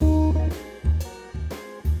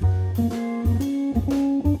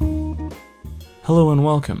Hello and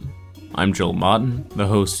welcome. I'm Joel Martin, the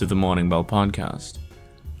host of the Morning Bell podcast.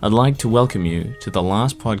 I'd like to welcome you to the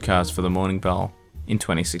last podcast for the Morning Bell in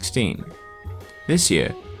 2016. This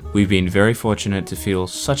year, we've been very fortunate to field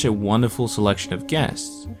such a wonderful selection of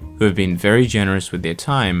guests who have been very generous with their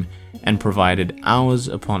time and provided hours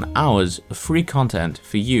upon hours of free content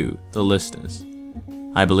for you, the listeners.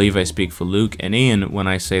 I believe I speak for Luke and Ian when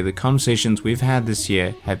I say the conversations we've had this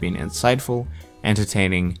year have been insightful,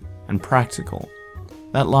 entertaining, and practical.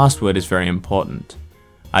 That last word is very important,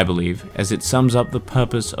 I believe, as it sums up the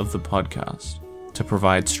purpose of the podcast, to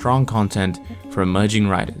provide strong content for emerging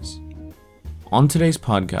writers. On today's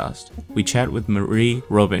podcast, we chat with Marie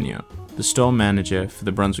Robineau, the store manager for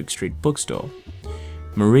the Brunswick Street Bookstore.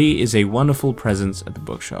 Marie is a wonderful presence at the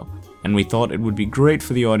bookshop, and we thought it would be great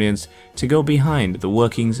for the audience to go behind the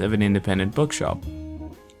workings of an independent bookshop.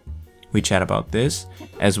 We chat about this,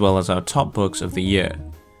 as well as our top books of the year.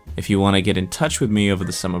 If you want to get in touch with me over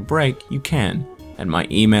the summer break, you can, at my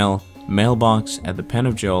email,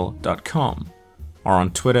 mailbox@thepenofjoel.com, or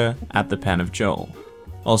on Twitter @thepenofjoel.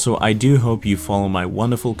 Also, I do hope you follow my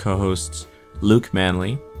wonderful co-hosts, Luke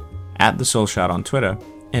Manley, @thesoulshot on Twitter,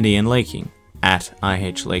 and Ian Laking,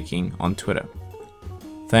 @IHLaking on Twitter.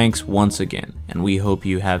 Thanks once again, and we hope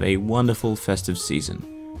you have a wonderful festive season.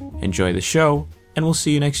 Enjoy the show, and we'll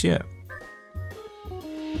see you next year.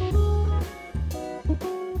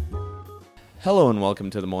 Hello and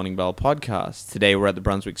welcome to the Morning Bell podcast. Today we're at the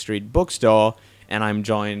Brunswick Street Bookstore, and I'm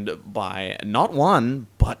joined by not one,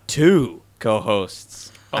 but two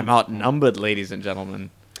co-hosts. I'm outnumbered, ladies and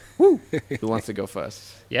gentlemen. Woo! Who wants to go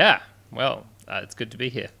first? Yeah, well, it's good to be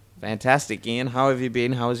here. Fantastic. Ian, how have you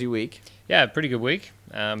been? How was your week? Yeah, pretty good week.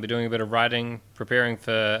 Been doing a bit of writing, preparing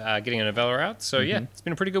for getting a novella out. So yeah, it's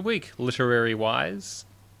been a pretty good week, literary-wise.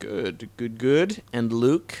 Good. And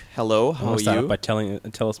Luke, hello, how are you? I'll start off by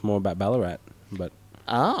tell us more about Ballarat, but...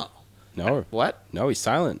 Oh. No. What? No, he's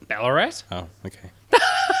silent. Ballarat? Oh, okay.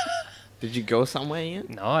 Did you go somewhere, Ian?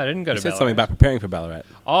 No, I didn't go You to said Ballarat. something about preparing for Ballarat.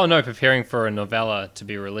 Oh, no, preparing for a novella to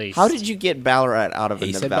be released. How did you get Ballarat out of a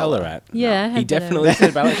He said novella? Ballarat. Yeah, I He had definitely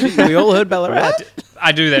said Ballarat. We all heard Ballarat.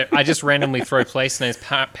 I do that. I just randomly throw place names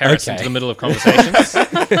Paris into the middle of conversations.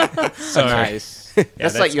 So, Nice. yeah,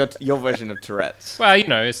 that's like your version of Tourette's. Well, you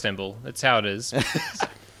know, Istanbul. That's how it is. So,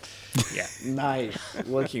 yeah. Nice.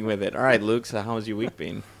 Working with it. All right, Luke, so how has your week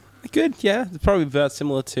been? Good, yeah. It's probably about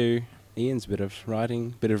similar to Ian's. Bit of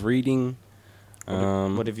writing, bit of reading.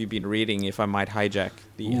 What have you been reading, if I might hijack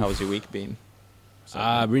the how's your week been?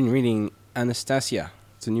 I've been reading Anastasia.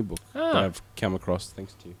 It's a new book Oh. that I've come across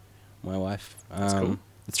thanks to my wife. That's cool.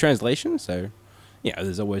 It's translation, so yeah,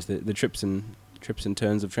 there's always the trips and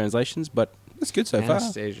turns of translations, but it's good so far.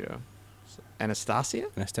 Anastasia. Anastasia?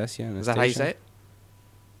 Anastasia. Is that how you say it?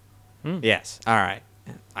 Hmm. Yes. All right.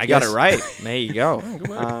 I got Yes. it right. There you go. Good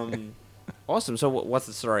work. Awesome. So what's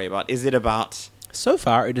the story about? Is it about So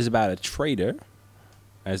far, it is about a trader,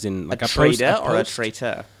 as in like a a trader post, or a post.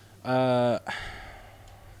 traitor? I'm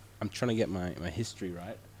trying to get my history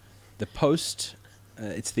right. The Post,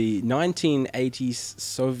 it's the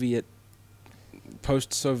 1980s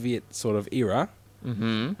post-Soviet sort of era,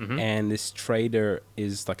 Mm-hmm. and this trader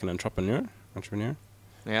is like an entrepreneur.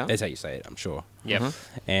 Yeah. That's how you say it, I'm sure. Yep. Mhm.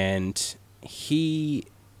 And he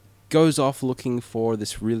goes off looking for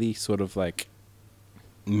this really sort of like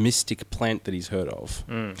mystic plant that he's heard of,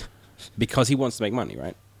 because he wants to make money,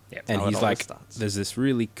 right? Yep. And How it he's always like, starts. there's this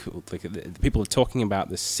really cool, like the people are talking about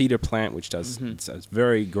this cedar plant, which does, it's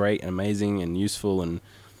very great and amazing and useful, and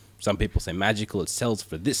some people say magical. It sells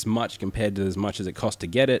for this much compared to as much as it costs to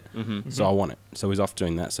get it. So I want it. So he's off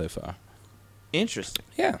doing that so far. Interesting.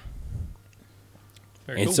 Yeah.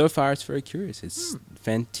 Very And cool. so far it's very curious. It's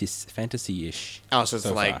fantasy-ish. Oh, so it's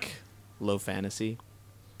so like far. low fantasy,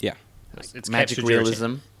 Yeah. It's magic captured your realism.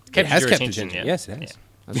 attention. It Captured has your kept attention, attention. yeah. Yes, it has.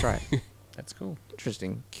 That's right. That's cool.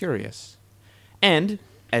 Interesting. Curious. And,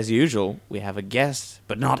 as usual, we have a guest,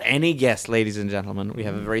 but not any guest, ladies and gentlemen. We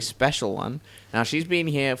have a very special one. Now, she's been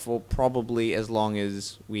here for probably as long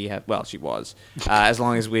as we have... Well, she was. As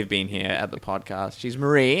long as we've been here at the podcast. She's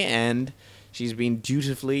Marie, and she's been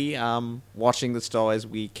dutifully watching the store as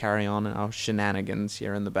we carry on our shenanigans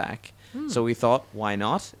here in the back. So we thought, why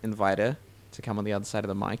not invite her to come on the other side of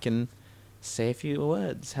the mic and say a few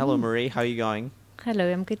words. Hello, Marie. How are you going? Hello,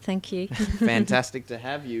 I'm good, thank you. Fantastic to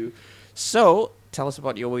have you. So, tell us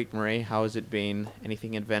about your week, Marie. How has it been?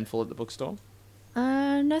 Anything eventful at the bookstore?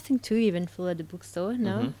 Nothing too eventful at the bookstore,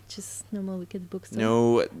 no. Mhm. Just normal week at the bookstore.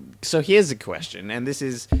 No. So here's a question, and this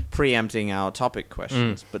is preempting our topic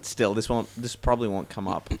questions, but still, this probably won't come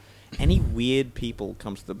up. Any weird people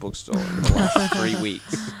come to the bookstore in the last 3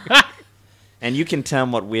 weeks? And you can tell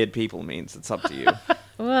him what weird people means. It's up to you.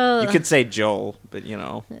 Well, You could say Joel, but you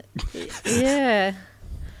know. yeah.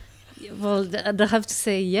 Well, I'd have to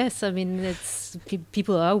say yes. I mean, it's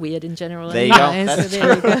people are weird in general. There you go. anyway, so That's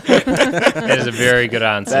there you go. That is a very good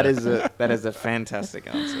answer. That is a fantastic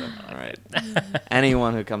answer. All right.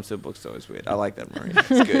 Anyone who comes to a bookstore is weird. I like that, Marie. That's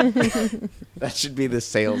good. That should be the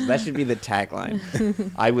sales. That should be the tagline.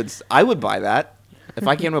 I would buy that. If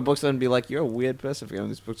I came to a bookstore and be like, "You're a weird person for going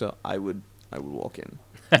to this bookstore," I would walk in.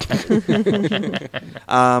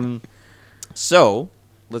 So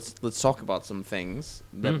let's talk about some things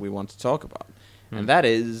that we want to talk about, and that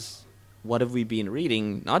is, what have we been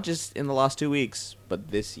reading? Not just in the last 2 weeks,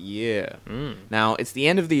 but this year. Now it's the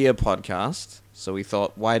end of the year podcast, so we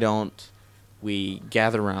thought, why don't we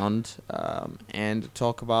gather around and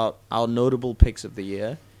talk about our notable picks of the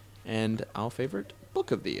year and our favorite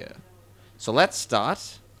book of the year. So let's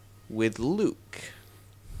start with Luke.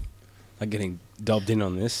 I'm getting dobbed in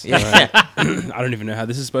on this. Yeah. I don't even know how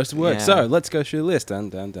this is supposed to work. Yeah. So let's go through the list. Dun,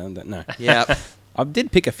 dun, dun, dun. No. Yeah. I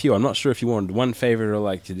did pick a few. I'm not sure if you wanted one favorite or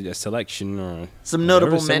like a selection or Some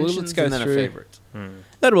notable whatever. So mentions let's go and then through. a favorite.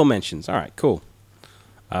 Notable mentions. All right, cool.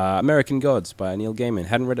 American Gods by Neil Gaiman.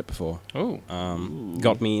 Hadn't read it before. Oh,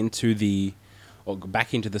 Got me into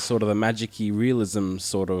back into the sort of the magic-y realism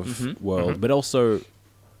sort of world, but also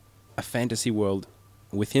a fantasy world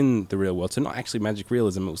within the real world. So not actually magic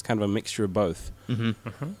realism. It was kind of a mixture of both.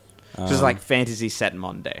 Just like fantasy set in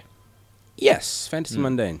modern day. Yes, fantasy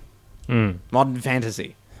mundane. Modern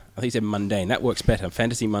fantasy. I think you said mundane. That works better.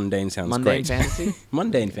 Fantasy mundane sounds Mundane great. fantasy?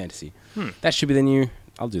 Mundane fantasy. That should be the new.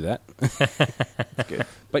 I'll do that. Good.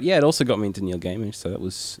 But yeah, it also got me into Neil Gaiman, so that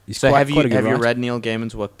was. He's So quite, have quite a you good writer. read Neil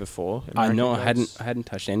Gaiman's work before? I know American I Gods? hadn't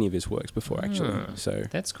touched any of his works before actually. So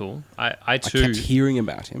that's cool. I I too. kept hearing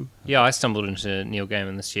about him. Yeah, I stumbled into Neil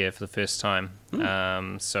Gaiman this year for the first time. But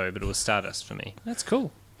it was Stardust for me. That's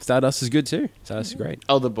cool. Stardust is good too. Stardust is great.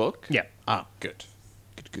 Oh, the book? Yeah. Ah, good.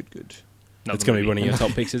 Good. Not It's the going to be movie. one of your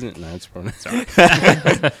top picks, isn't it? No, it's probably.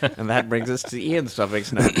 And that brings us to Ian's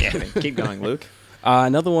topics. No, keep going, Luke.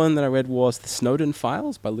 Another one that I read was The Snowden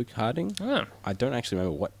Files by Luke Harding. Oh. I don't actually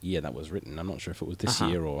remember what year that was written. I'm not sure if it was this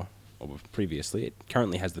year or previously. It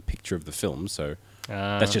currently has the picture of the film, so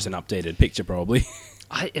that's just an updated picture probably.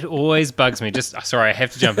 It always bugs me. Sorry, I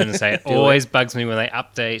have to jump in and say it always bugs me when they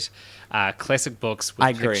update classic books I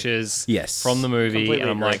with agree. pictures Yes. from the movie, Completely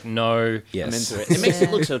and I'm agree. like, no. Yes. I'm into it. It makes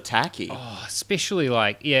it look so tacky. Especially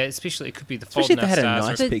it could be the Fault Especially in if they Our had a Stars.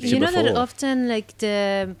 nice But picture you know that before. often, like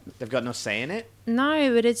the They've got no say in it?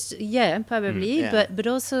 no, but it's probably, Yeah. but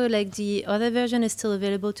also like the other version is still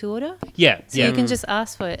available to order. Yeah, So you can just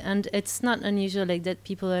ask for it, and it's not unusual like that.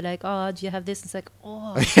 People are like, "Oh, do you have this?" It's like,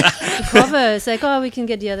 "Oh, the cover." It's like, "Oh, we can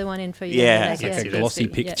get the other one in for you." Yeah. And they're It's Like Yeah, a that's glossy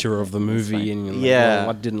great. Yeah. picture of the movie, and you're like, Yeah. well,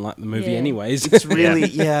 I didn't like the movie Yeah. anyways. It's really,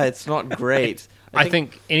 it's not great. I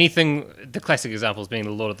think the classic examples being the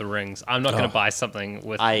Lord of the Rings. I'm not going to buy something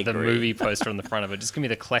with I the agree. movie poster on the front of it. Just give me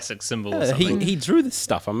the classic symbol or something. he drew this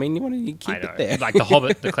stuff. I mean, you want to keep I know. it there. Like the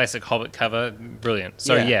Hobbit, the classic Hobbit cover. Brilliant.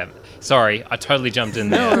 So, Yeah. sorry, I totally jumped in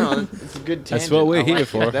there. No, it's a good tangent. That's what we're I here like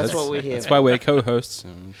for. it. That's what we're here That's for. why we're co-hosts.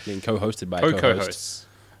 Being co-hosted by a co-host. Co-hosts.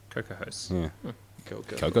 Co-hosts. Yeah. Go.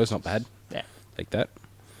 Coco's not bad. Yeah. Like that.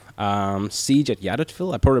 Siege at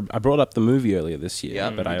Yaddatville. I brought up the movie earlier this year, Yeah,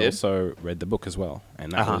 but you I did. also read the book as well,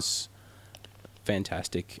 and that was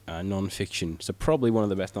fantastic non-fiction. So probably one of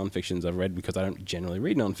the best non-fictions I've read because I don't generally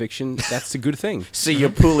read non-fiction. That's a good thing. So your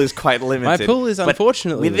pool is quite limited. My pool is but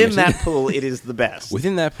unfortunately within limited. that pool, it is the best.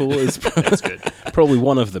 Within that pool is That's good. probably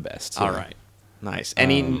one of the best. All right. Nice.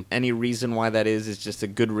 Any reason why that is? Is just a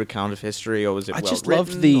good recount of history, or was it I well just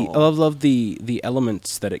written? loved the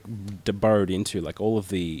elements that it burrowed into, like all of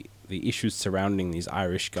the issues surrounding these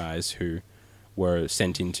Irish guys who were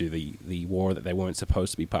sent into the war that they weren't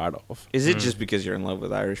supposed to be part of. Is it just because you're in love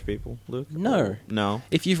with Irish people, Luke? No. No.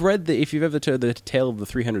 If you've ever heard the tale of the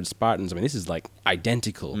 300 Spartans, I mean, this is like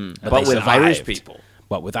identical, But they with Irish survived. people.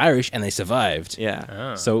 But with Irish, and they survived. Yeah.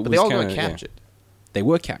 Oh. So it But was they all kinda, got yeah. captured. They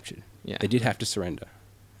were captured. Yeah. They did have to surrender.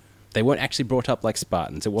 They weren't actually brought up like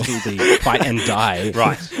Spartans. It wasn't the fight and die,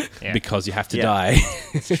 Right. Yeah. because you have to Yeah. die.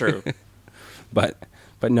 It's true. But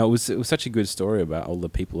no, it was such a good story about all the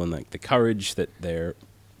people and like the courage that their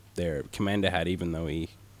commander had, even though he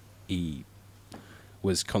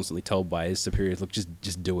was constantly told by his superiors, "Look,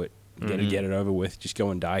 just do it, get it over with, just go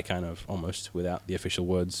and die," kind of almost without the official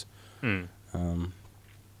words. But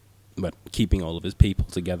keeping all of his people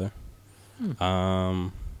together. I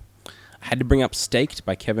had to bring up Staked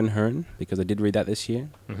by Kevin Hearn because I did read that this year.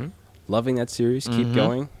 Loving that series. Keep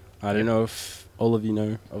going. I don't know if all of you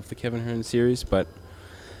know of the Kevin Hearn series, but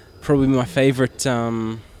probably my favorite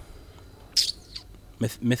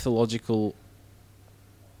mythological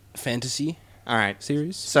fantasy All right.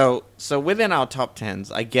 series. So within our top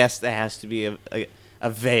tens, I guess there has to be a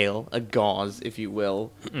veil, a gauze, if you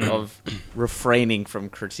will, of refraining from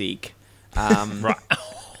critique. Right.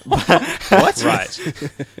 What? Right.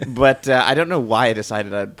 But I don't know why I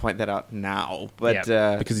decided I'd point that out now. But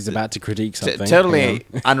Because he's about to critique something. totally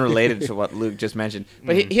unrelated to what Luke just mentioned.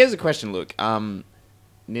 But here's a question, Luke.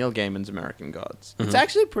 Neil Gaiman's American Gods. It's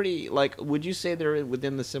actually pretty, would you say they're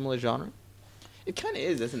within the similar genre? It kind of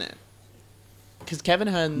is, isn't it? Because Kevin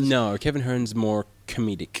Hearn's... No, Kevin Hearn's more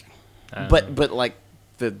comedic. But like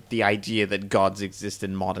the idea that gods exist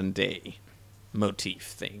in modern day motif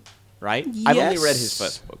thing, right? I've only read his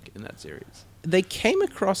first book in that series. They came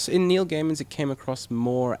across, in Neil Gaiman's, it came across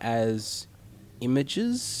more as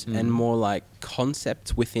images and more like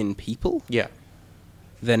concepts within people. Yeah.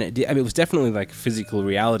 Than it did. I mean, it was definitely like physical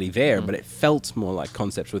reality there, but it felt more like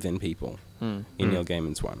concepts within people in Neil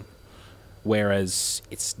Gaiman's one. Whereas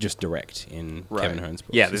it's just direct in Kevin Hearn's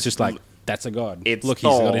books. Yeah, it's just like, that's a god. It's Look,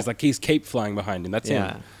 Thor. he's got his cape flying behind him. That's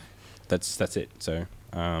him. That's it. So,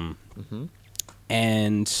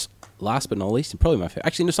 and last but not least, and probably my favorite.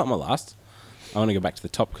 Actually, no, it's not my last. I want to go back to the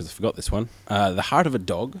top because I forgot this one. The Heart of a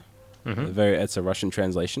Dog. It's a Russian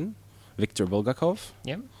translation. Viktor Bulgakov.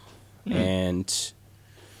 Yep. And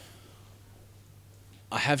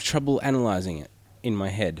I have trouble analyzing it in my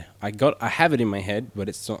head. I have it in my head,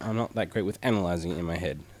 but I'm not that great with analyzing it in my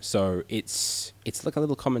head. So it's like a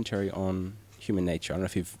little commentary on human nature. I don't know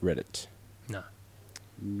if you've read it. No.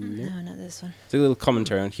 No, not this one. It's a little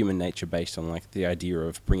commentary on human nature based on like the idea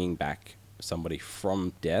of bringing back somebody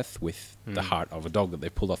from death with the heart of a dog that they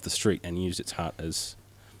pulled off the street and used its heart as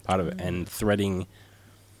part of it, and threading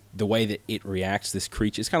the way that it reacts. This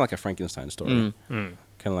creature, it's kind of like a Frankenstein story. Kind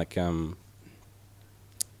of like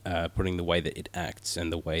putting the way that it acts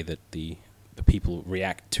and the way that the people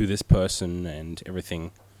react to this person and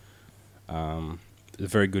everything. There's a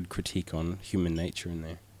very good critique on human nature in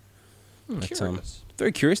there. Curious.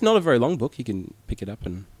 Very curious. Not a very long book. You can pick it up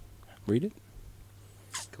and read it.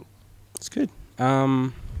 Cool. It's good.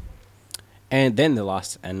 And then the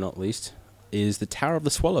last and not least is The Tower of the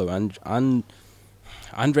Swallow, Andrei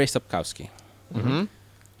Sapkowski.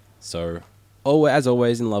 So, as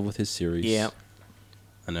always, in love with his series. Yeah.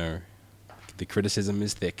 I know. The criticism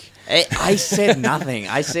is thick. I said nothing.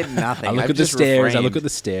 I look at the stairs. Refrained. I look at the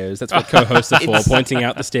stairs. That's what co-hosts are for, pointing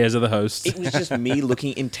out the stairs of the host. It was just me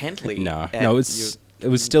looking intently. No, it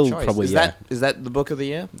was still choice. probably Is that the book of the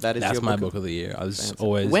year? That's your my book of the year. I was Fancy.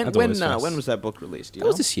 always when was that book released? That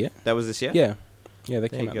was this year. That was this year. Yeah, they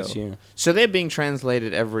came out this year. So they're being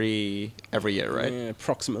translated every year, right?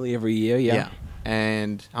 Approximately every year. Yeah.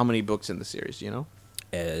 And how many books in the series? Do you know?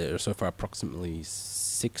 So far, approximately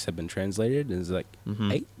 6 have been translated. There's 8,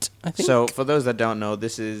 I think. So for those that don't know,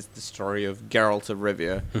 this is the story of Geralt of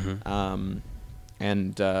Rivia,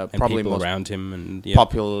 and probably people most around him, and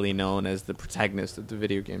popularly known as the protagonist of the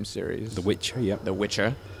video game series, The Witcher. Yeah, The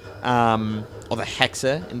Witcher, or the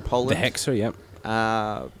Hexer in Poland. The Hexer. Yeah.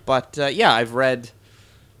 But I've read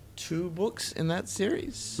 2 books in that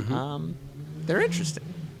series. They're interesting,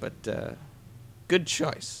 but good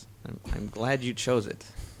choice. I'm glad you chose it.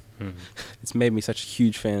 It's made me such a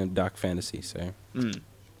huge fan of dark fantasy. So, Yeah.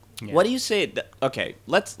 What do you say? Okay,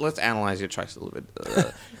 let's analyze your choice a little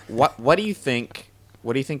bit. What do you think?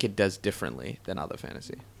 What do you think it does differently than other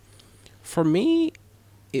fantasy? for me,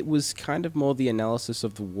 it was kind of more the analysis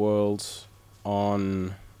of the world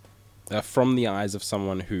on from the eyes of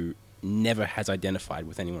someone who never has identified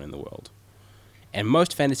with anyone in the world. And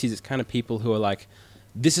most fantasies, it's kind of people who are like,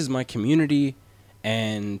 this is my community,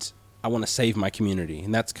 and I want to save my community.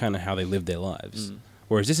 And that's kind of how they live their lives.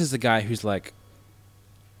 Whereas this is the guy who's like,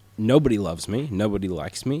 nobody loves me, nobody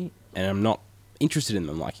likes me, and I'm not interested in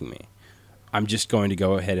them liking me. I'm just going to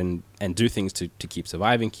go ahead and do things to keep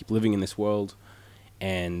surviving, keep living in this world.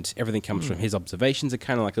 And everything comes from his observations. It's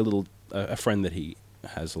kind of like a little a friend that he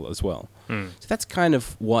has as well. So that's kind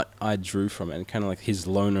of what I drew from it, and kind of like his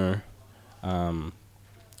loner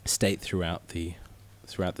state throughout the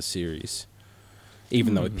series.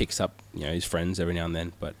 Even though he picks up, his friends every now and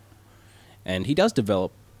then, and he does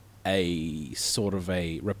develop a sort of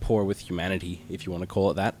a rapport with humanity, if you want to call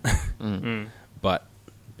it that.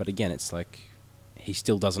 But again, it's like he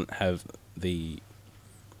still doesn't have the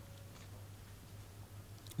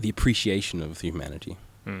appreciation of humanity.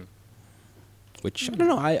 Which, I don't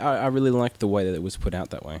know, I really liked the way that it was put out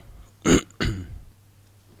that way.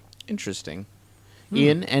 Interesting.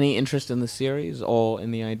 Ian, any interest in the series or in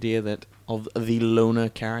the idea of the loner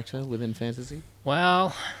character within fantasy?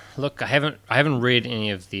 Well, Look, I haven't read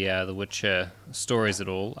any of the Witcher stories at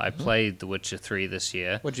all. I played The Witcher 3 this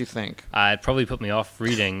year. What'd you think? It probably put me off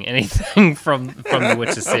reading anything from the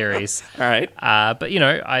Witcher series. All right. But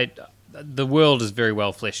the world is very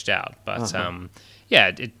well fleshed out. But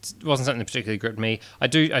it wasn't something that particularly gripped me. I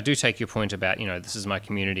do take your point about this is my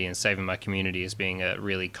community and saving my community as being a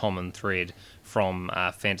really common thread from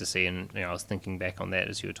fantasy, and I was thinking back on that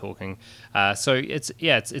as you were talking. So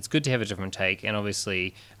it's good to have a different take, and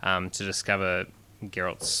obviously to discover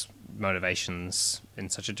Geralt's motivations in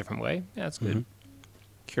such a different way. Yeah, it's good.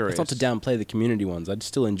 Curious. It's not to downplay the community ones. I'd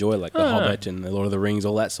still enjoy like The Hobbit and The Lord of the Rings,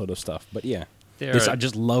 all that sort of stuff. But yeah, I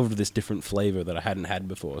just loved this different flavor that I hadn't had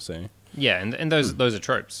before. So yeah, and those are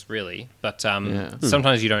tropes really, but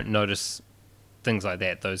sometimes you don't notice things like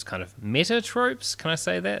that, those kind of meta tropes. Can I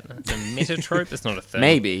say that? It's a meta trope. It's not a thing.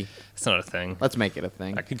 Maybe. It's not a thing. Let's make it a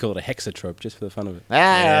thing. I could call it a hexatrope just for the fun of it.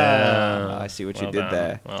 I see what you did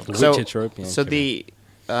there. Well The done. Witcher trope. Yeah, So the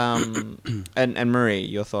and Marie,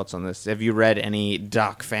 your thoughts on this? Have you read any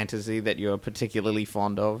dark fantasy that you're particularly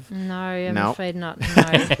fond of? No, I'm No? afraid not. No,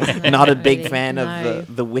 Not a not big really. fan No.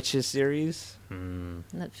 of the Witcher series.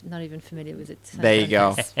 Not even familiar with it. There you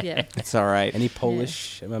go. Yeah. It's all right. any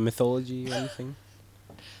Polish mythology or anything?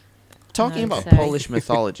 Talking No, about sorry. Polish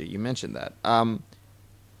mythology, you mentioned that.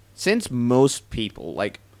 Since most people,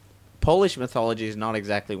 like, Polish mythology is not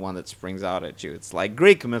exactly one that springs out at you. It's like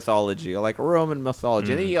Greek mythology or like Roman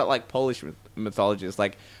mythology. And then you got like Polish mythology. It's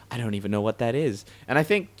like, I don't even know what that is. And I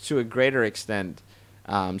think to a greater extent,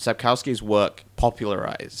 Sapkowski's work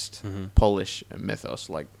popularized Polish mythos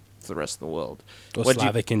like the rest of the world. Or What'd you-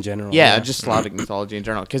 Slavic in general. Yeah, just Slavic mythology in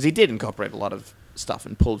general. Because he did incorporate a lot of stuff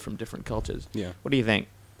and pulled from different cultures. Yeah. What do you think?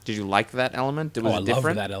 Did you like that element? Was I it different?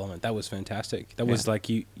 loved that element. That was fantastic. That was like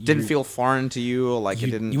you Didn't feel foreign to you, or like you,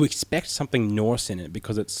 it didn't. you expect something Norse in it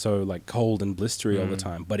because it's so like cold and blistery all the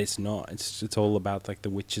time, but it's not. It's all about like the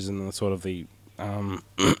witches and the sort of the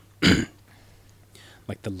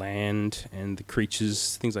like the land and the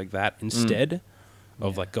creatures, things like that, instead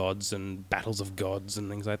of like gods and battles of gods and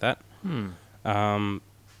things like that. And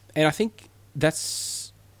I think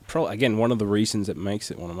that's again one of the reasons it makes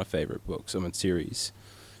it one of my favorite books of a series.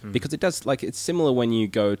 Because it does, like, it's similar when you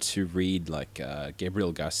go to read, like,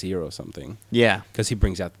 Gabriel Garcia or something. Yeah. Because he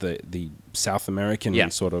brings out the South American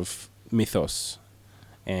sort of mythos.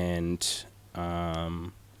 And I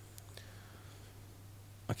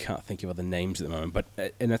can't think of other names at the moment. But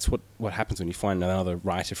and that's what happens when you find another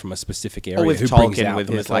writer from a specific area with who brings Tolkien out with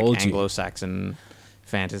the his like mythology. Anglo-Saxon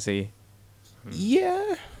fantasy,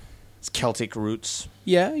 Yeah. his Celtic roots.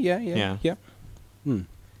 Yeah.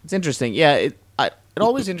 It's interesting. Yeah, it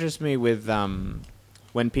always interests me with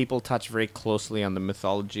when people touch very closely on the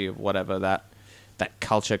mythology of whatever that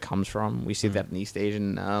culture comes from. We see that in East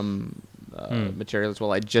Asian material as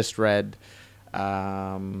well. I just read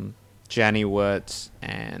Jani Wirtz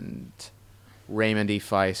and Raymond E.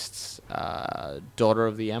 Feist's Daughter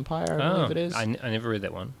of the Empire, I believe it is. I never read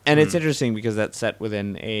that one. And it's interesting because that's set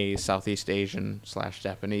within a Southeast Asian /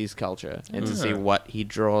 Japanese culture, and to see what he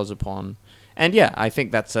draws upon. And yeah, I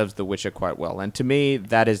think that serves The Witcher quite well. And to me,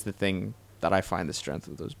 that is the thing that I find the strength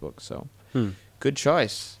of those books. So, good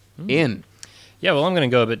choice. Ian. Yeah, well, I'm going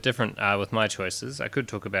to go a bit different with my choices. I could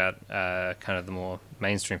talk about kind of the more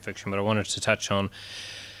mainstream fiction, but I wanted to touch on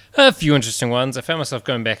a few interesting ones. I found myself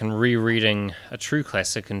going back and rereading a true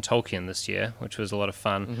classic in Tolkien this year, which was a lot of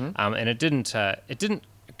fun. And it didn't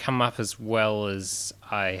come up as well as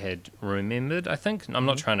I had remembered, I think. I'm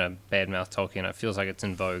not trying to badmouth Tolkien. It feels like it's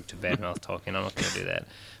in vogue to badmouth Tolkien. I'm not going to do that.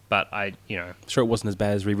 But Sure, it wasn't as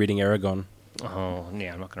bad as rereading Aragon. Oh,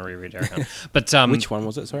 yeah, I'm not going to reread Aragon. But Which one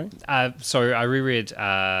was it, sorry? So I reread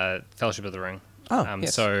Fellowship of the Ring.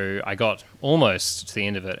 Yes. So I got almost to the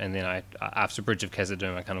end of it, and then after Bridge of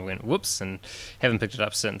Khazad-dûm, I kind of went whoops, and haven't picked it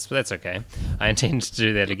up since. But that's okay. I intend to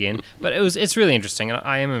do that again. But it's really interesting, and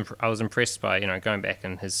I was impressed by going back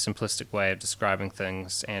and his simplistic way of describing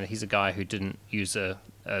things. And he's a guy who didn't use a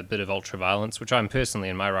bit of ultra-violence, which I'm personally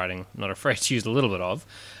in my writing not afraid to use a little bit of.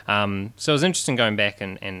 So it was interesting going back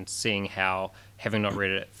and seeing how, having not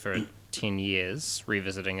read it for 10 years,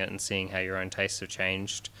 revisiting it and seeing how your own tastes have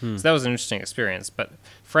changed. So that was an interesting experience. But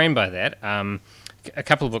framed by that, a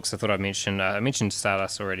couple of books I thought I'd mention. I mentioned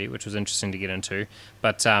Stardust already, which was interesting to get into.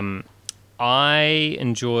 But I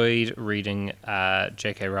enjoyed reading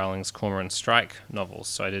J.K. Rowling's Cormoran Strike novels.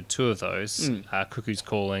 So I did two of those, Cuckoo's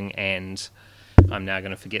Calling, and I'm now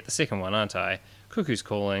going to forget the second one, aren't I? Cuckoo's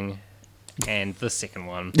Calling and the second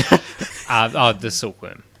one. The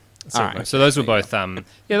Silkworm. Right. So those were both,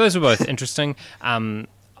 those were both interesting.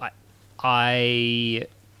 I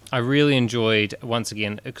I really enjoyed, once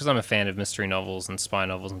again, because I'm a fan of mystery novels and spy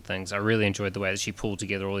novels and things, I really enjoyed the way that she pulled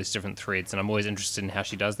together all these different threads, and I'm always interested in how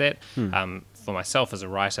she does that. For myself as a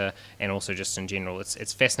writer, and also just in general,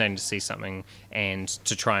 it's fascinating to see something and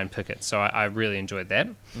to try and pick it. So I really enjoyed that.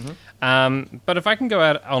 But if I can go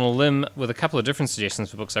out on a limb with a couple of different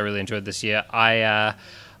suggestions for books I really enjoyed this year, I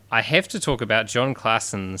have to talk about John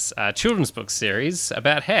Clarson's children's book series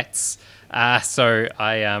about hats. So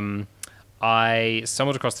I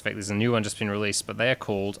stumbled across the fact there's a new one just been released, but they are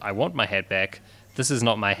called I Want My Hat Back, This Is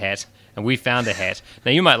Not My Hat, and We Found a Hat.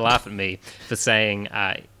 Now, you might laugh at me for saying,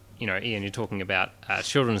 Ian, you're talking about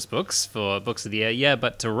children's books for Books of the Year. Yeah,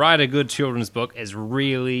 but to write a good children's book is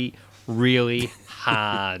really, really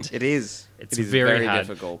hard. It is. It's It is very hard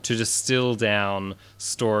difficult to distill down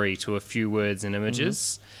story to a few words and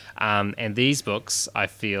images. And these books, I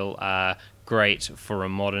feel, are great for a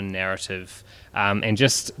modern narrative. And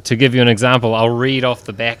just to give you an example, I'll read off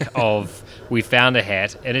the back of We Found a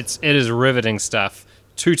Hat, and it is riveting stuff.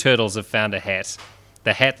 2 turtles have found a hat.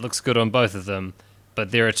 The hat looks good on both of them,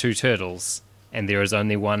 but there are 2 turtles, and there is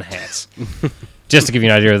only one hat. Just to give you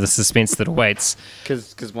an idea of the suspense that awaits.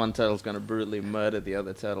 because one turtle's going to brutally murder the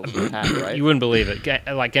other turtle with a hat, right? You wouldn't believe it.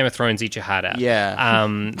 Like Game of Thrones, eat your heart out. Yeah.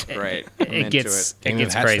 Great. I'm It into gets Game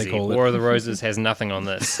of Hats, crazy. they call it. War of the Roses has nothing on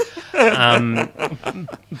this.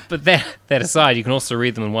 But that aside, you can also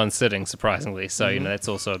read them in one sitting, surprisingly. So that's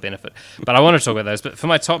also a benefit. But I want to talk about those. But for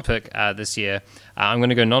my top pick this year, I'm going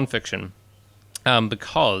to go nonfiction.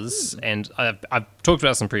 Because, and I've talked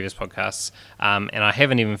about some previous podcasts, and I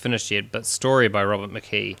haven't even finished yet, but Story by Robert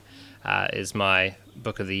McKee is my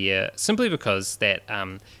book of the year, simply because that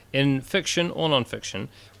in fiction or non-fiction,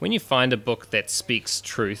 when you find a book that speaks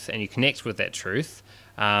truth and you connect with that truth,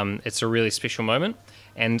 it's a really special moment.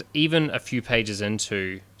 And even a few pages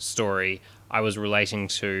into Story, I was relating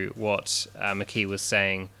to what McKee was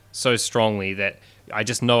saying so strongly that I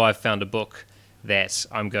just know I've found a book that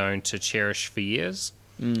I'm going to cherish for years.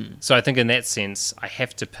 So I think in that sense, I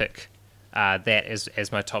have to pick that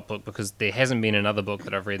as my top book, because there hasn't been another book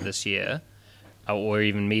that I've read this year, or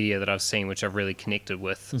even media that I've seen, which I've really connected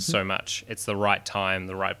with so much. It's the right time,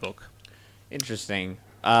 the right book. Interesting.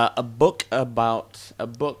 A book about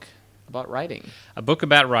writing. A book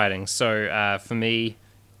about writing. So for me,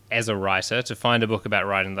 as a writer, to find a book about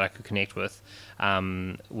writing that I could connect with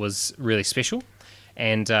was really special.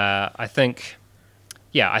 And I think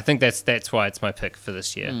that's why it's my pick for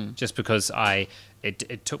this year. Just because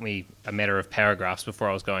it took me a matter of paragraphs before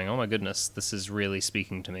I was going, oh my goodness, this is really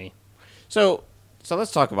speaking to me. So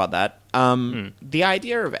let's talk about that. The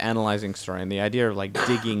idea of analyzing story and the idea of like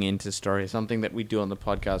digging into story is something that we do on the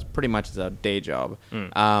podcast pretty much as our day job.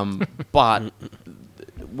 But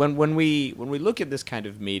when we look at this kind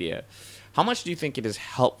of media, how much do you think it is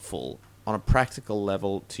helpful on a practical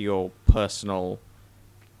level to your personal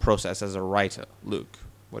process as a writer? Luke,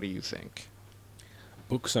 what do you think?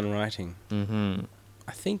 Books on writing.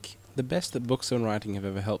 I think the best that books on writing have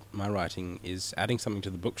ever helped my writing is adding something to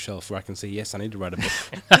the bookshelf where I can say, yes, I need to write a book.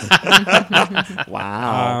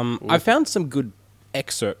 Wow. I found some good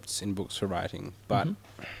excerpts in books for writing, but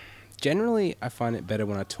generally I find it better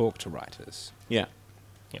when I talk to writers Yeah.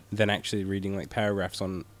 than actually reading like paragraphs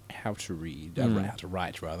on how to read, how to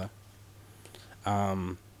write rather.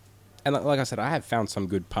 And like I said, I have found some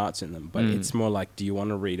good parts in them, but it's more like, do you want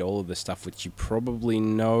to read all of the stuff which you probably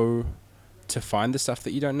know to find the stuff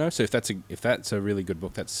that you don't know? So if that's a really good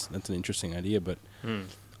book, that's an interesting idea, but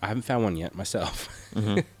I haven't found one yet myself.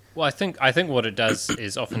 Well, I think what it does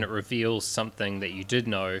is often it reveals something that you did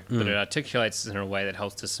know, but it articulates it in a way that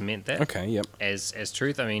helps to cement that as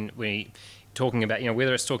truth. I mean, we talking about,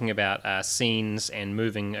 whether it's talking about scenes and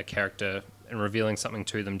moving a character and revealing something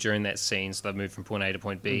to them during that scene, so they've moved from point A to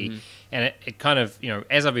point B. And it kind of,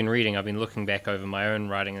 as I've been reading, I've been looking back over my own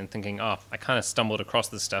writing and thinking, I kind of stumbled across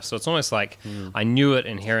this stuff. So it's almost like I knew it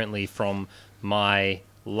inherently from my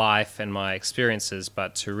life and my experiences,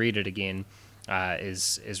 but to read it again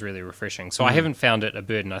is really refreshing. So I haven't found it a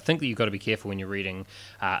burden. I think that you've got to be careful when you're reading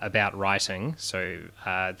about writing, so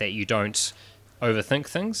that you don't overthink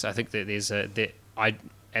things. I think that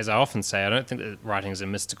as I often say, I don't think that writing is a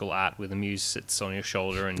mystical art where the muse sits on your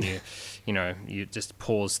shoulder and you just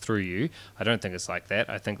pours through you. I don't think it's like that.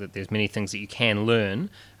 I think that there's many things that you can learn,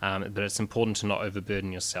 but it's important to not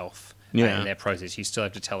overburden yourself in that process. You still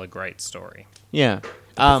have to tell a great story. Yeah.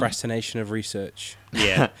 Procrastination of research.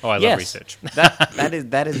 Yeah. Oh, I love research.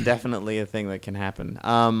 that is definitely a thing that can happen.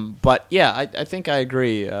 But yeah, I think I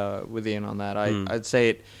agree with Ian on that. I'd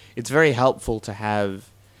say it's very helpful to have.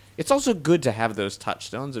 It's also good to have those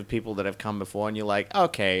touchstones of people that have come before, and you're like,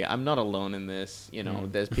 okay, I'm not alone in this.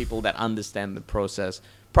 There's people that understand the process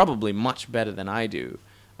probably much better than I do,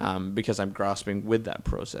 because I'm grasping with that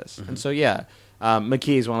process. And so, yeah,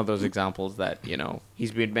 McKee is one of those examples that,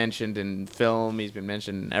 he's been mentioned in film, he's been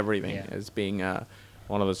mentioned in everything as being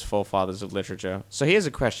one of those forefathers of literature. So here's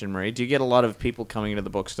a question, Marie. Do you get a lot of people coming into the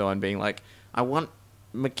bookstore and being like, I want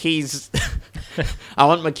McKee's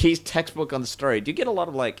textbook on the story? Do you get a lot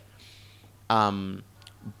of, like,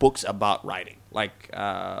 books about writing? Like,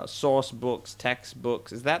 source books,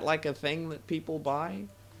 textbooks? Is that, like, a thing that people buy?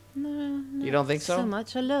 No, You don't think so? So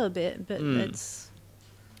much, a little bit, but it's...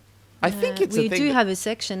 I think it's a we thing do that- have a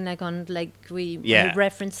section on a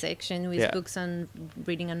reference section with books on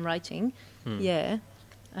reading and writing. Yeah.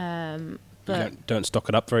 But You don't stock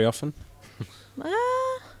it up very often?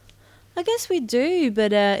 I guess we do,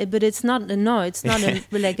 but it's not. No, it's not.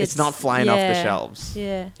 Like It's not flying off the shelves.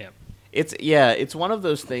 Yeah. It's one of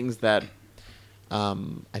those things that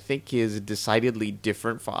I think is decidedly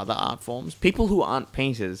different for other art forms. People who aren't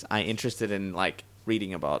painters are interested in, like,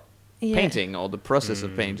 reading about painting or the process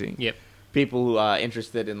of painting. Yep. People who are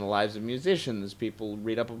interested in the lives of musicians, people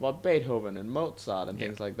read up about Beethoven and Mozart and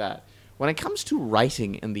things like that. When it comes to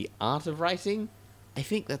writing and the art of writing, I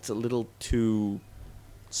think that's a little too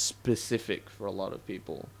specific for a lot of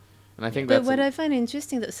people. And I think But that's... what I find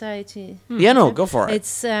interesting, though, sorry to... Yeah, no, go for it.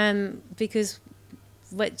 It's because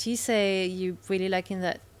what you say you really like in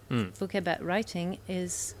that book about writing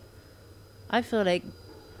is, I feel like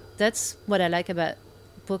that's what I like about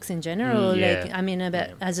books in general. Like, I mean, about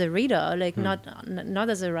as a reader, like not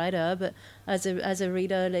as a writer, but as a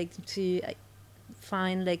reader, like to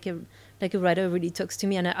find like a writer really talks to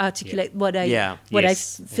me and I articulate what I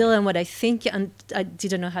feel and what I think, and I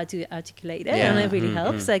didn't know how to articulate it, and it really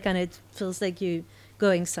helps. Like, and it feels like you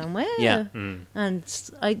going somewhere.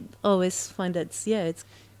 And I always find that it's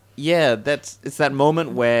it's that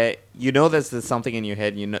moment where there's something in your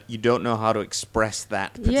head, you don't know how to express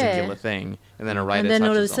that particular thing, and then a writer and then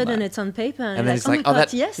all of a touches on sudden that. it's on paper, and then like, it's oh like, my oh, god,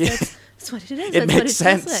 that- yes, that's what it is. It That's makes what it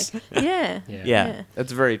sense. feels like. Yeah.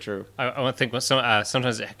 That's very true. I think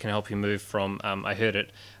sometimes it can help you move from, I heard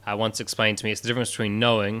it once explained to me, it's the difference between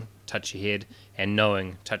knowing, touch your head, and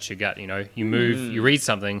knowing, touch your gut. You move, you read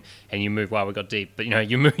something, and you move. Wow, we got deep. But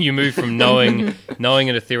you move from knowing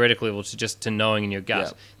at a theoretical level to just to knowing in your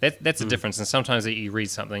gut. That's a difference. And sometimes you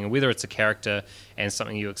read something, and whether it's a character and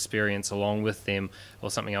something you experience along with them,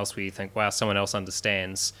 or something else where you think, wow, someone else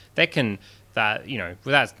understands, that can. That,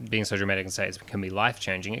 without being so dramatic and say it can be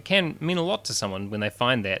life-changing, it can mean a lot to someone when they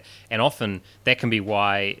find that. And often that can be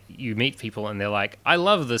why you meet people and they're like, I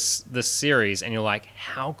love this series. And you're like,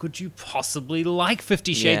 how could you possibly like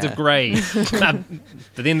 50 Shades of Grey? But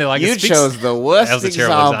then they're like... You chose the worst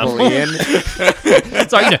example, Ian.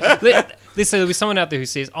 Sorry, let's say there'll be someone out there who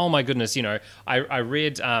says, oh my goodness, I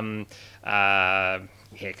read...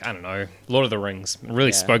 heck, I don't know, Lord of the Rings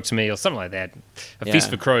really spoke to me, or something like that. A Feast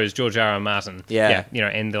for Crows, George R.R. Martin.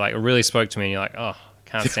 And they're like, it really spoke to me, and you're like, oh,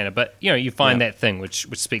 can't stand it. But you find that thing which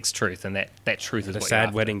speaks truth, and that truth is a what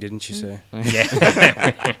sad wedding, didn't you say?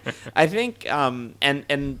 Yeah. I think, and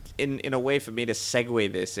in a way for me to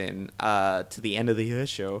segue this in to the end of the year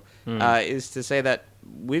show, is to say that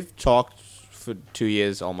we've talked for 2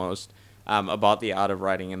 years almost about the art of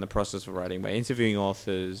writing and the process of writing by interviewing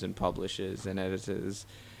authors and publishers and editors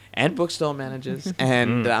and bookstore managers.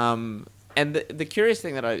 And the curious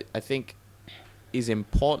thing that I think is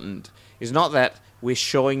important is not that we're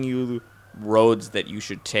showing you roads that you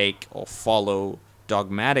should take or follow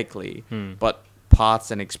dogmatically, but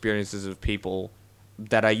paths and experiences of people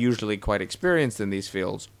that are usually quite experienced in these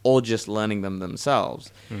fields or just learning them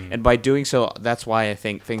themselves. And by doing so, that's why I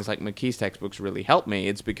think things like McKee's textbooks really help me.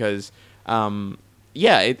 It's because...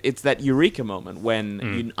 it's that eureka moment when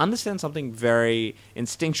you understand something very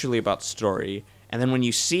instinctually about story, and then when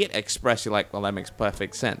you see it expressed, you're like, well, that makes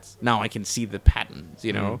perfect sense. Now I can see the patterns,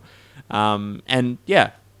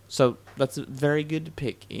 so that's a very good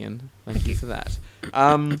pick, Ian. Thank you for that.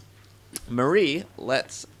 Marie,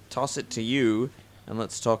 let's toss it to you, and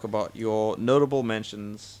let's talk about your notable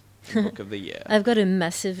mentions book of the year. I've got a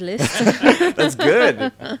massive list. That's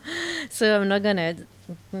good. So I'm not gonna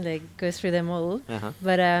go through them all,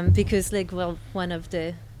 but because one of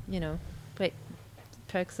the great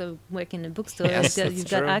perks of working in a bookstore is that you've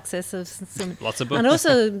got access of some lots of books, and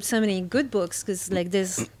also so many good books, because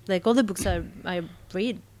there's all the books I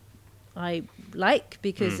read I like,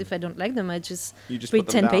 because if I don't like them, I just read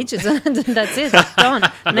 10 pages and that's it. Done.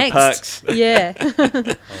 Next. Yeah.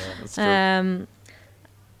 That's true.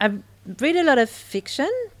 I've read a lot of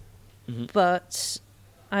fiction, but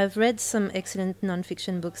I've read some excellent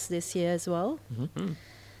non-fiction books this year as well.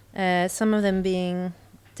 Some of them being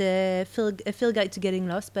A Field Guide to Getting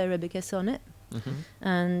Lost by Rebecca Solnit.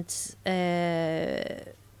 And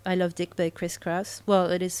I Love Dick by Chris Kraus. Well,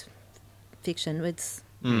 it is fiction. It's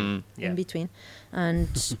in between.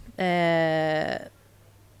 And The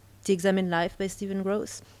Examined Life by Stephen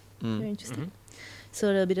Gross. Very interesting. So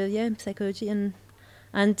a little bit of psychology and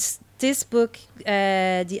this book,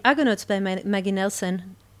 The Argonauts by Maggie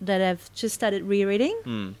Nelson, that I've just started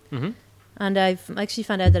rereading. And I've actually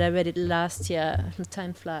found out that I read it last year.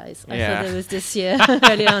 Time flies. I thought it was this year,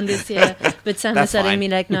 earlier on this year. But Sam was telling me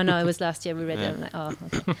like, no, it was last year we read it. I'm like, oh,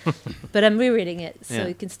 okay. But I'm rereading it, so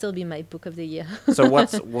it can still be my book of the year. So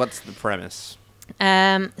what's the premise?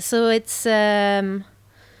 So it's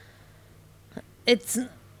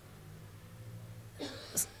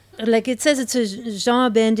like it says it's a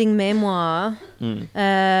genre-bending memoir.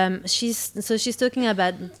 She's talking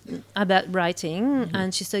about writing,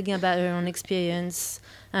 and she's talking about her own experience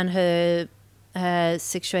and her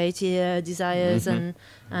sexuality, desires, and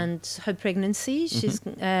her pregnancy. She's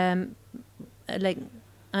and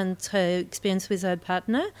her experience with her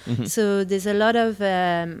partner. So there's a lot of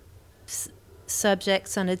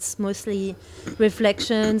subjects, and it's mostly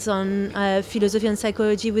reflections on philosophy and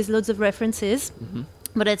psychology with loads of references.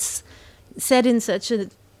 But it's said in such a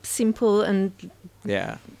simple and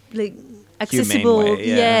like accessible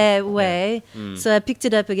way. So I picked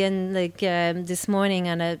it up again this morning,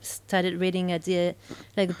 and I started reading at the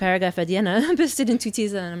a paragraph at the end. I busted into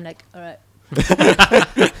tears, and I'm like, all right.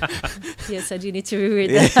 Yes, I do need to reread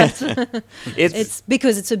that. It's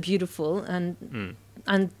because it's so beautiful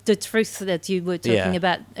and the truth that you were talking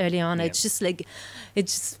about early on. It's just like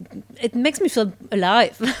it makes me feel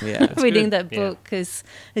alive reading that book, because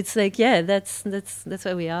it's like that's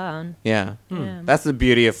where we are. That's the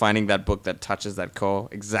beauty of finding that book that touches that core,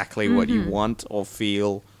 exactly what you want or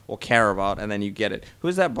feel or care about, and then you get it.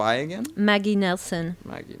 Who's that by again? Maggie Nelson.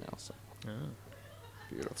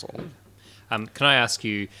 Beautiful. Can I ask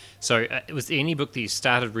you, so was there any book that you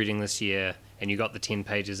started reading this year and you got the 10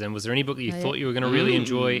 pages in? Was there any book that you thought you were going to really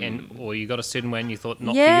enjoy, or you got a certain way and you thought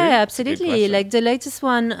not for you? Yeah, absolutely. Like the latest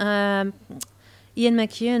one, Ian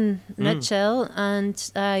McEwan, Nutshell,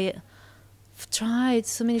 and I've tried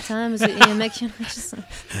so many times with Ian McEwan.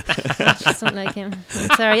 I just don't like him. I'm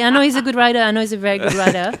sorry. I know he's a good writer. I know he's a very good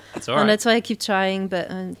writer. It's all right. And that's why I keep trying.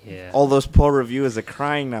 But all those poor reviewers are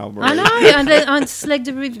crying now, bro. I know, and it's like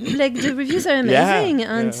the reviews are amazing,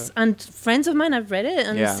 and friends of mine have read it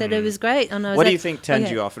and said it was great. And I was what do you think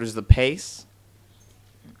turns you off? It is the pace.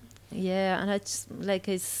 Yeah, and I just like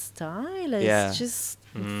his style. It's just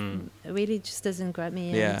it really just doesn't grab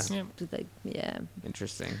me. Interesting. Yeah.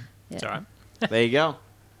 It's all right. There you go.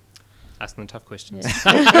 Asking the tough questions.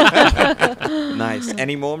 Nice.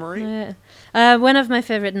 Any more, Marie? Yeah. One of my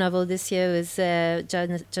favorite novels this year was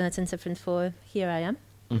Jonathan Safran Foer, Here I Am.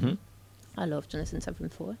 I love Jonathan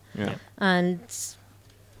Safran Foer. Yeah. And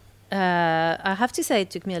I have to say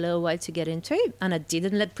it took me a little while to get into it, and I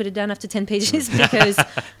didn't put it down after 10 pages because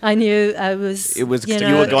I knew I was... you were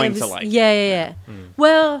going to like it. Yeah.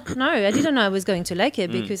 Well, no, I didn't know I was going to like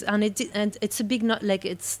it because... And it's a big...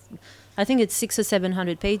 I think it's 600 or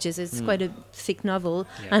 700 pages. It's quite a thick novel.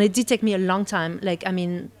 Yeah. And it did take me a long time.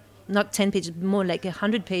 Not 10 pages, more like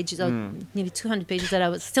 100 pages or nearly 200 pages that I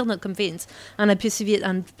was still not convinced. And I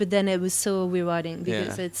persevered, but then it was so rewarding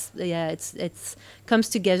because it's comes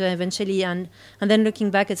together eventually. And then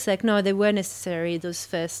looking back, it's like, no, they were necessary, those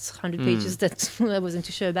first 100 pages that I wasn't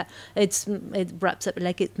too sure about. It wraps up,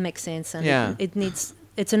 it makes sense. And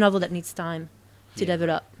it's a novel that needs time to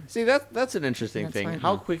develop. See, that's an interesting thing. Fine.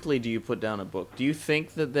 How quickly do you put down a book? Do you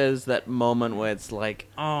think that there's that moment where it's like,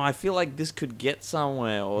 oh, I feel like this could get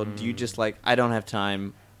somewhere, or do you just I don't have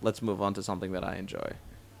time, let's move on to something that I enjoy?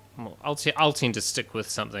 Well, I'll tend to stick with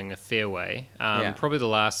something a fair way. Probably the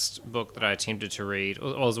last book that I attempted to read, it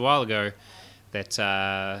was a while ago, that,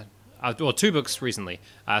 two books recently.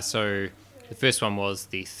 So the first one was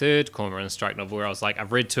the third Cormoran Strike novel, where I was like,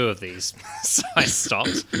 I've read 2 of these, so I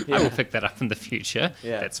stopped. I will pick that up in the future.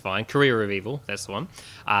 That's fine. Career of Evil, that's the one.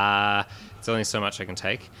 It's only so much I can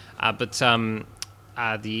take. But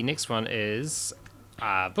the next one is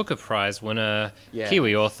Booker Prize winner,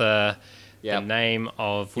 Kiwi author, the name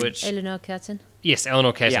of which... Eleanor Catton. Yes,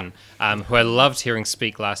 Eleanor Catton, who I loved hearing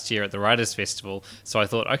speak last year at the Writers' Festival. So I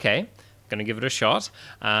thought, okay, going to give it a shot.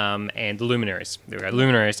 And the Luminaries. There we go,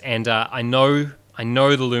 Luminaries. And I know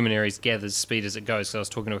the Luminaries gathers speed as it goes. So I was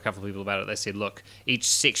talking to a couple of people about it. They said, look, each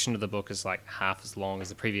section of the book is half as long as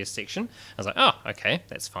the previous section. I was like, oh, okay,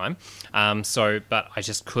 that's fine. But I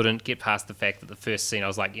just couldn't get past the fact that the first scene, I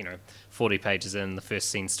was 40 pages in, the first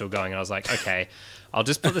scene's still going. And I was like, okay, I'll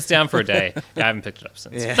just put this down for a day. I haven't picked it up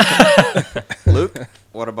since. Yeah. Luke,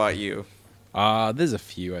 what about you? There's a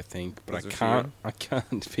few, I think, but There's a I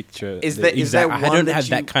can't picture. Is the that- is that exact- one I don't that have you-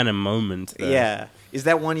 that kind of moment. Though. Yeah. Is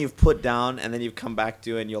that one you've put down and then you've come back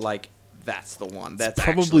to and you're like, that's the one. That's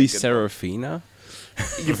Probably actually a good Serafina. book.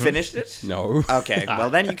 You finished it? No. Okay. Well,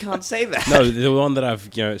 then you can't say that. No, the one that I've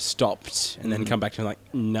stopped and then come back to, like,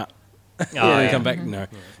 no. yeah. Come back. No,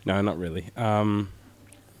 not really. I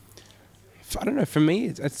don't know. For me,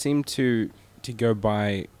 it seemed to go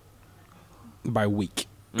by week.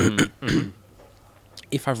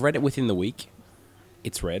 If I've read it within the week,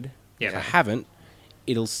 it's read. Yeah. If I haven't,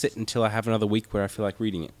 it'll sit until I have another week where I feel like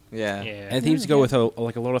reading it. Yeah. Yeah. And it seems to go with a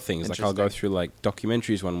lot of things. Like I'll go Interesting. through like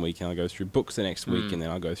documentaries one week, and I'll go through books the next week, and then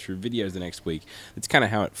I'll go through videos the next week. It's kind of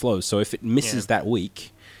how it flows. So if it misses that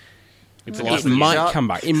week, It's it lost. might come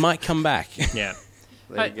back. It might come back. Yeah.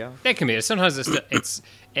 There you go. That can be it. Sometimes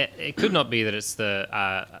it could not be that it's the.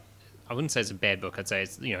 I wouldn't say it's a bad book. I'd say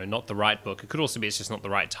it's not the right book. It could also be it's just not the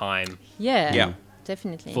right time Yeah. Yeah.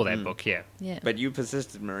 Definitely. for that book. Yeah. Yeah. But you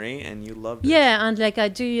persisted, Marie, and you loved it. Yeah, and like I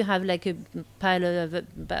do have like a pile of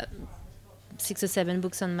about 6 or 7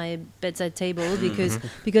 books on my bedside table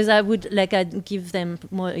because I would I'd give them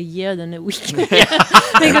more a year than a week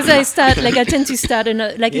because I tend to start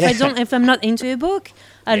another if I'm not into a book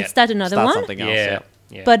I'll start another Start one, something else. Yeah. Yeah.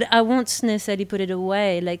 Yeah. but I won't necessarily put it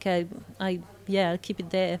away. Like I'll keep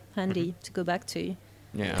it there handy to go back to.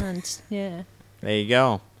 Yeah. And yeah. There you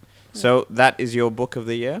go. So that is your book of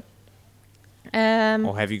the year?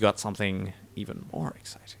 Or have you got something even more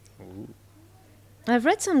exciting? I've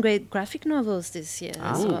read some great graphic novels this year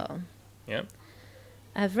as Oh. well. Yeah.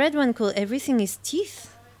 I've read one called Everything is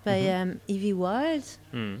Teeth by Evie Wild.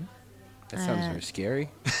 That sounds very scary.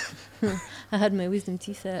 I had my wisdom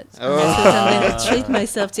teeth out. Oh. So I'm going to treat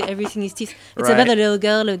myself to Everything is Teeth. It's Right. about a little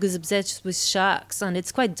girl who goes obsessed with sharks, and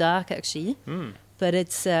it's quite dark actually. But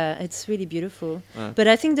it's really beautiful. But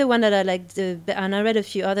I think the one that I liked, and I read a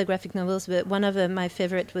few other graphic novels, but one of my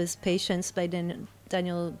favorite was Patience by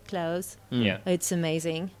Daniel Klaus. Yeah. It's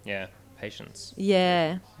amazing. Yeah. Patience.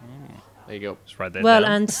 Yeah. There you go. Just write that Well,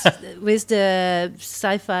 down. and with the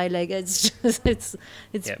sci-fi, it's just, it's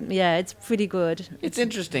Yep. yeah, it's pretty good. It's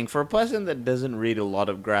interesting. For a person that doesn't read a lot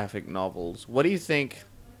of graphic novels, what do you think?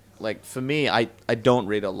 Like, for me, I don't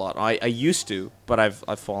read a lot. I used to, but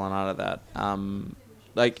I've fallen out of that.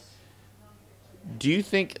 Do you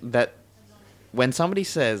think that when somebody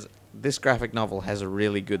says this graphic novel has a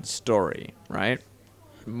really good story, right?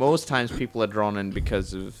 Most times people are drawn in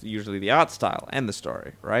because of usually the art style and the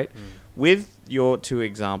story, right? With your 2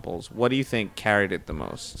 examples, what do you think carried it the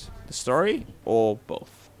most? The story or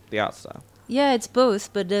both? The art style? Yeah, it's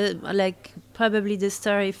both, but probably the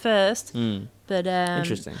story first. But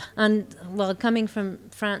Interesting. And well, coming from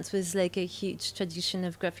France with a huge tradition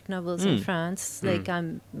of graphic novels in France,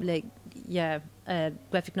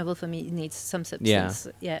 graphic novel for me needs some substance.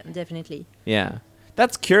 Yeah, definitely. Yeah.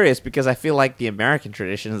 That's curious because I feel like the American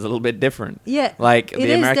tradition is a little bit different. Yeah, Like it the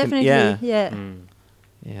is American, definitely. Yeah.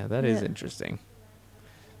 Yeah, that is Yeah. interesting.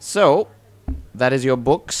 So, that is your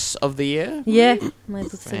books of the year? Yeah, my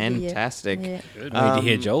books of the year. Fantastic. Yeah. Good. I need to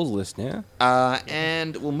hear Joel's list now.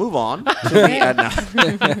 And we'll move on to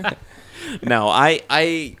the... no, I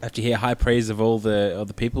I have to hear high praise of all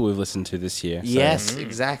the people we've listened to this year. So. yes,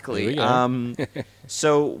 exactly. Here we go.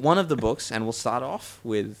 So one of the books, and we'll start off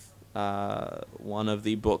with one of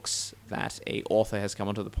the books that a author has come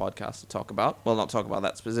onto the podcast to talk about. Well, not talk about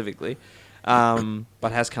that specifically,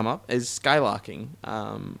 but has come up, is Skylarking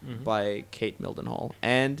by Kate Mildenhall.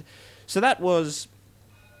 And so that was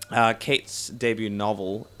Kate's debut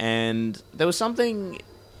novel, and there was something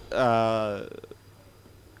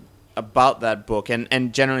about that book,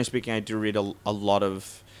 and generally speaking, I do read a lot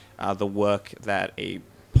of the work that a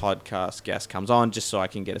podcast guest comes on, just so I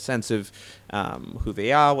can get a sense of who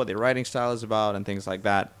they are, what their writing style is about, and things like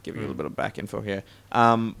that. Give you a little bit of back info here.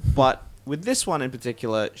 But with this one in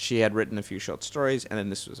particular, she had written a few short stories, and then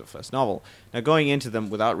this was her first novel. Now, going into them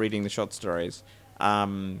without reading the short stories,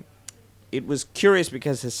 it was curious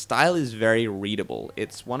because his style is very readable.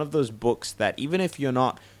 It's one of those books that even if you're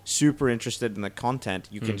not super interested in the content,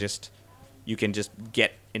 you can just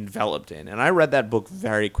get enveloped in. And I read that book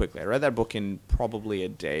very quickly. I read that book in probably a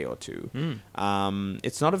day or two.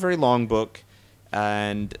 It's not a very long book,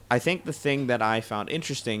 and I think the thing that I found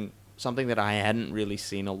interesting, something that I hadn't really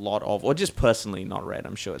seen a lot of, or just personally not read,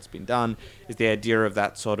 I'm sure it's been done, is the idea of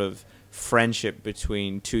that sort of friendship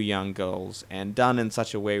between 2 young girls, and done in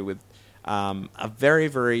such a way with a very,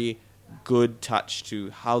 very good touch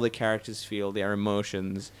to how the characters feel, their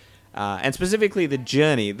emotions, and specifically the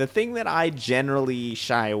journey. The thing that I generally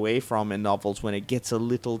shy away from in novels when it gets a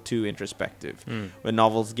little too introspective, when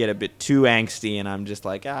novels get a bit too angsty, and I'm just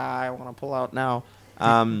like, I want to pull out now.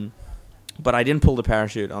 But I didn't pull the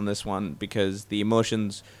parachute on this one because the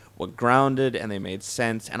emotions were grounded and they made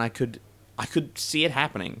sense, and I could see it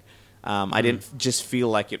happening. I didn't just feel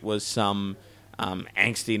like it was some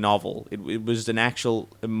angsty novel. It was an actual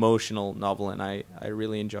emotional novel, and I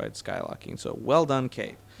really enjoyed Skylarking. So well done,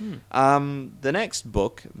 Kate. The next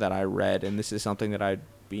book that I read, and this is something that I'd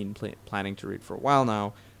been planning to read for a while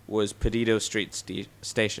now, was Perdido Street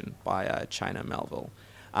Station by China Melville,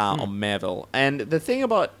 or Melville. And the thing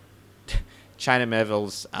about China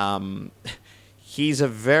Melville's, he's a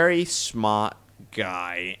very smart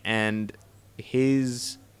guy, and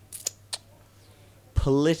his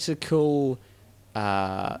political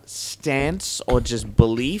stance or just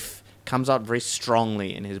belief comes out very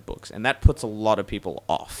strongly in his books, and that puts a lot of people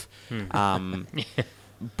off.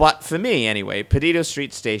 But for me, anyway, Perdido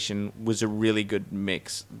Street Station was a really good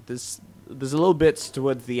mix. There's a little bits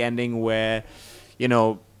towards the ending where,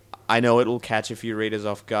 I know it'll catch a few readers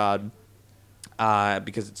off guard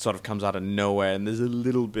because it sort of comes out of nowhere, and there's a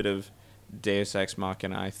little bit of Deus Ex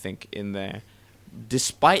Machina, I think, in there.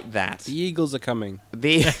 Despite that, the Eagles are coming.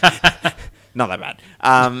 Not that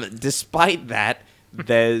bad. Despite that,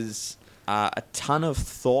 there's a ton of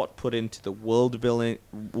thought put into the world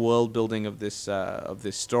building of this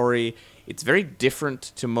story. It's very different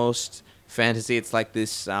to most fantasy. It's like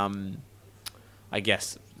this. I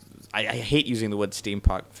guess I hate using the word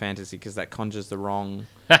steampunk fantasy because that conjures the wrong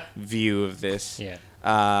view of this. Yeah.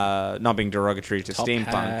 Not being derogatory to Top steampunk.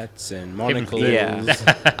 hats and monocles. Yeah.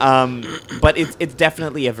 But it's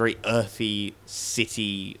definitely a very earthy,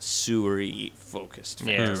 city, sewery focused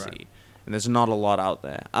fantasy. Right. And there's not a lot out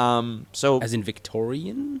there. So As in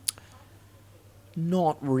Victorian?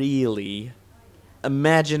 not really.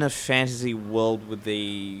 Imagine a fantasy world with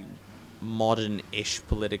a modern-ish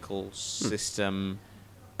political system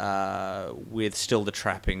with still the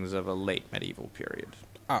trappings of a late medieval period.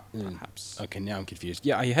 Perhaps. Okay, now I'm confused.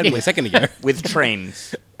 Yeah, you had me a second ago. With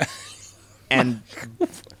trains. And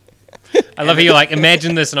I love how you're like,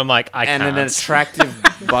 imagine this, and I'm like, I and can't. an attractive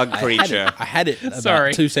bug creature. I had it about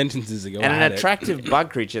Sorry. 2 sentences ago. And I an had it. attractive bug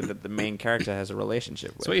creature that the main character has a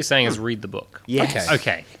relationship with. So what you're saying is read the book. Yes.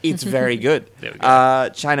 Okay. It's very good. There we go.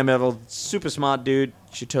 China Melville, super smart dude.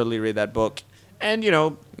 You should totally read that book. And,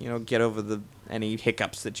 get over any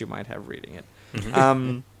hiccups that you might have reading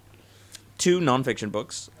it. 2 nonfiction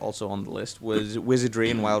books also on the list was Wizardry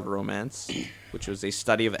and Wild Romance, which was a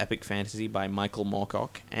study of epic fantasy by Michael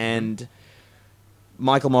Moorcock. And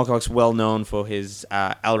Michael Moorcock's well known for his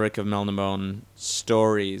Elric of Melniboné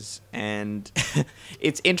stories. And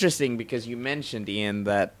it's interesting because you mentioned, Ian,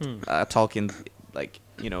 that Tolkien,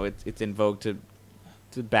 it's in vogue to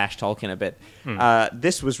bash Tolkien a bit.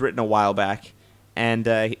 This was written a while back, and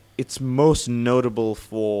it's most notable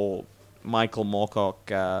for Michael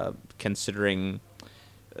Moorcock considering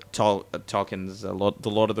Tolkien's The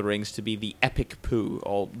Lord of the Rings to be the epic poo,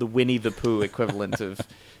 or the Winnie the Pooh equivalent of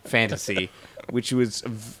fantasy, which was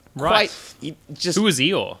Right. just Who was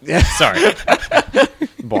Eeyore? Sorry.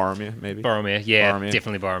 Boromir, maybe. Boromir. Yeah, Boromir.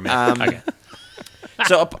 definitely Boromir. Okay.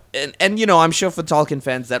 So, and I'm sure for Tolkien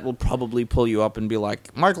fans that will probably pull you up and be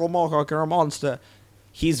like, Michael Moorcock, you're a monster.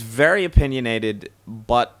 He's very opinionated,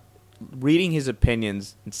 but reading his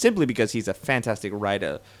opinions, simply because he's a fantastic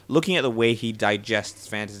writer, looking at the way he digests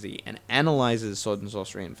fantasy and analyzes sword and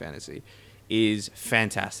sorcery and fantasy is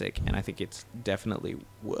fantastic, and I think it's definitely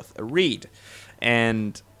worth a read.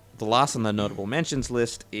 And the last on the notable mentions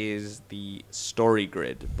list is the Story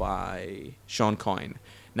Grid by Sean Coyne.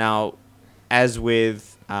 Now, as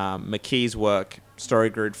with McKee's work, Story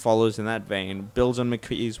Grid follows in that vein, builds on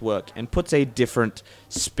McKee's work, and puts a different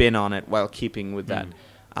spin on it while keeping with that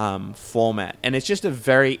format. And it's just a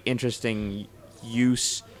very interesting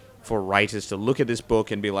use for writers to look at this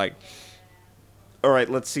book and be like, all right,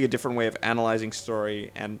 let's see a different way of analyzing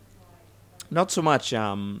story, and not so much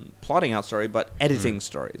plotting out story, but editing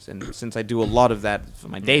stories. And since I do a lot of that for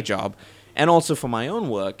my day job, and also for my own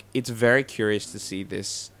work, it's very curious to see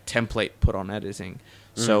this template put on editing.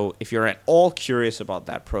 So if you're at all curious about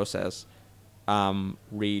that process,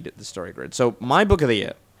 read the Story Grid. So my book of the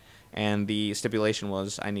year, and the stipulation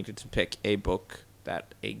was I needed to pick a book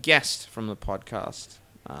that a guest from the podcast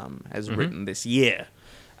has written this year.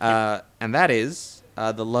 And that is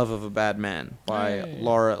The Love of a Bad Man by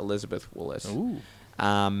Laura Elizabeth Willis.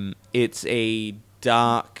 It's a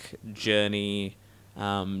dark journey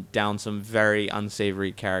down some very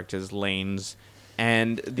unsavory characters' lanes.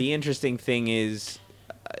 And the interesting thing is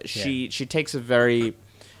she takes a very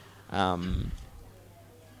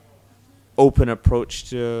open approach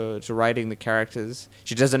to writing the characters.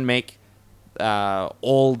 She doesn't make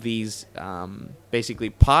all these basically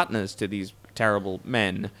partners to these terrible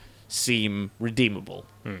men seem redeemable,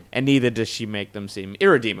 and neither does she make them seem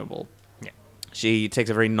irredeemable. Yeah. She takes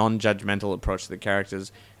a very non-judgmental approach to the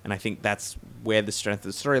characters, and I think that's where the strength of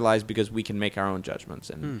the story lies, because we can make our own judgments.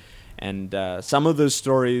 And some of those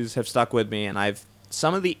stories have stuck with me, and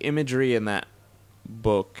some of the imagery in that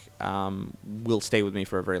book will stay with me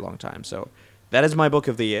for a very long time. So that is my book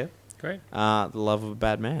of the year. Great. The Love of a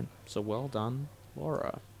Bad Man. So well done,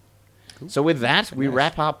 Laura. Cool. So with that, we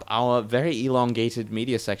wrap up our very elongated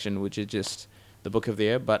media section, which is just the book of the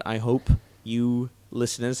year. But I hope you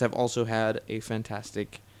listeners have also had a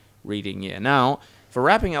fantastic reading year. Now, for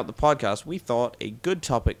wrapping up the podcast, we thought a good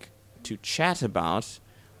topic to chat about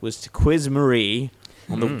was to quiz Marie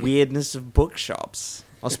on the weirdness of bookshops,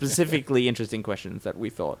 or specifically interesting questions that we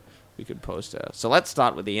thought we could pose to her. So let's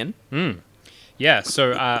start with Ian. Yeah,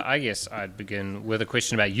 so I guess I'd begin with a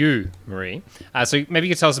question about you, Marie. So maybe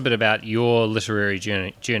you could tell us a bit about your literary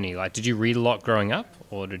journey. Like, did you read a lot growing up,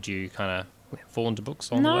 or did you kind of fall into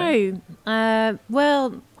books on the way? No.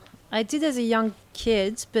 Well, I did as a young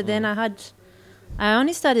kid, but then I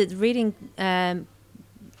only started reading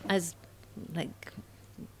as like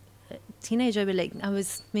a teenager, but like I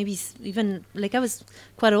was maybe even like I was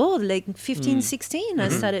quite old, like 15, 16. I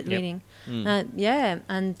started reading. Yeah,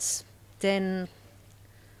 and then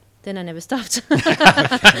I never stopped.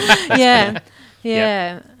 Yeah.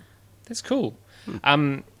 That's cool.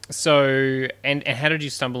 So and how did you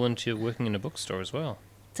stumble into working in a bookstore as well?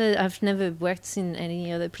 So I've never worked in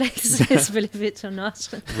any other place, believe it or not.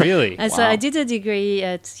 Really? So I did a degree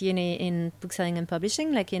at uni in bookselling and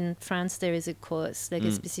publishing. Like in France, there is a course, like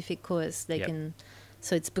a specific course, like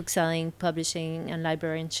so it's bookselling, publishing, and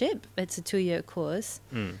librarianship. It's a 2-year course.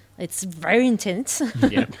 It's very intense,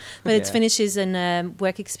 but it finishes in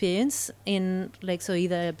work experience in so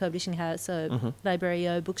either a publishing house or library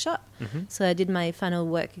or a bookshop. So I did my final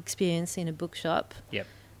work experience in a bookshop.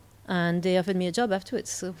 And they offered me a job afterwards,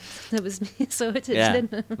 so that was me sorted.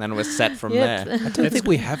 Then it was set from there. I don't think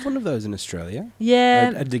we have one of those in Australia.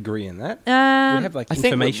 Yeah. A degree in that. We have like I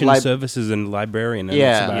think information services and librarian. And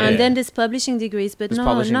Yeah. that's about And it. then there's publishing degrees, but There's no,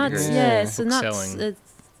 publishing not degrees. so not Bookselling.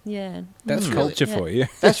 yeah. That's culture for you.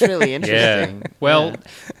 That's really interesting. Well,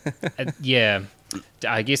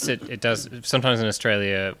 I guess it does. Sometimes in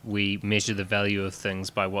Australia, we measure the value of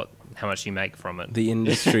things by how much you make from it. The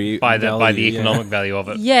industry by the value, economic value of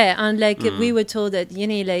it. Yeah, and we were told that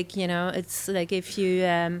uni, it's like if you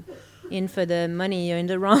in for the money, you're in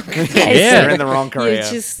the wrong place. You're in the wrong career. You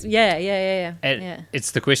just And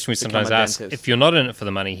it's the question we sometimes Become a ask: dentist. if you're not in it for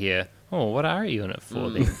the money here, what are you in it for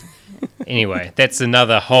then? Anyway, that's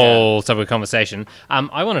another whole topic of conversation.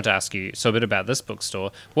 I wanted to ask you a bit about this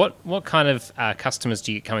bookstore. What kind of customers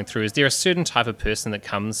do you get coming through? Is there a certain type of person that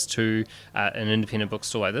comes to an independent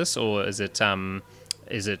bookstore like this, or is it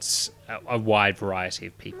a wide variety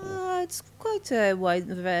of people? It's quite a wide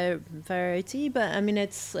variety, but I mean,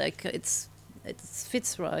 it's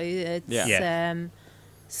Fitzroy.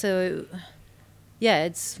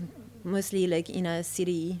 It's mostly like in a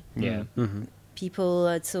city. Yeah. People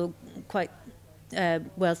are so quite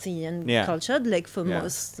wealthy and cultured, like for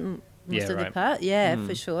most of the part,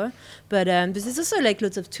 for sure. But there's also like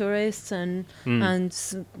lots of tourists and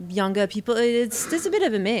younger people. There's a bit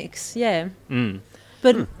of a mix,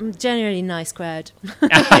 but generally nice crowd.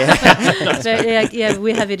 So,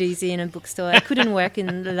 we have it easy in a bookstore. I couldn't work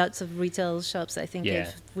in lots of retail shops. I think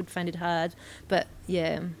I would find it hard, but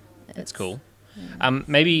that's cool.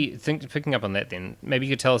 Maybe picking up on that then, maybe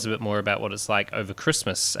you could tell us a bit more about what it's like over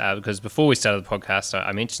Christmas, because before we started the podcast,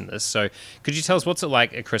 I mentioned this. So could you tell us what's it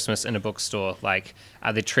like at Christmas in a bookstore? Like,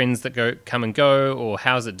 are there trends that come and go, or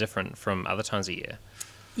how is it different from other times of year?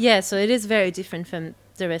 Yeah, so it is very different from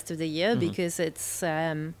the rest of the year because it's...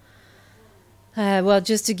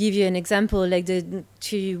 just to give you an example, like the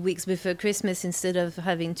 2 weeks before Christmas, instead of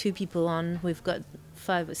having 2 people on, we've got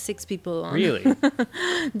 5 or 6 people on. Really?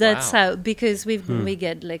 That's how, because we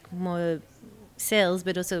get like more sales,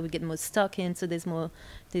 but also we get more stock in, so there's more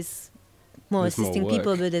assisting more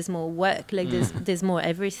people, but there's more work. Like there's more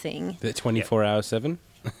everything. The 24/7.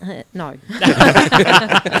 No.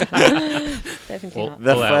 Definitely not.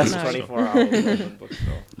 The first No. 24 hours in the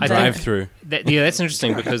bookstore. Drive through. That's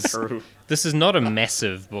interesting because this is not a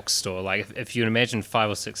massive bookstore. Like if you imagine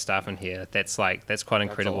 5 or 6 staff in here, that's quite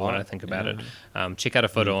incredible when I think about it. Check out a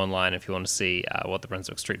photo online if you want to see what the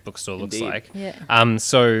Brunswick Street Bookstore looks like. Yeah.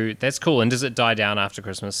 So that's cool. And does it die down after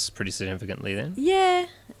Christmas pretty significantly then? Yeah.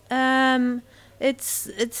 It's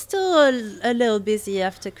still a little busy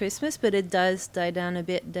after Christmas, but it does die down a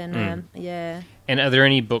bit. Then yeah. And are there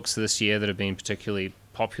any books this year that have been particularly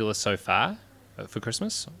popular so far for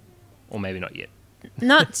Christmas, or maybe not yet?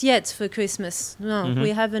 Not yet for Christmas. No, Mm-hmm. we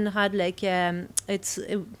haven't had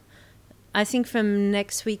I think from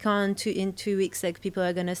next week on to in 2 weeks, like people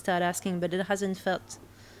are gonna start asking, but it hasn't felt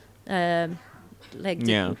like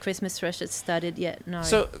the Christmas rush has started yet. No.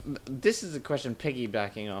 So this is a question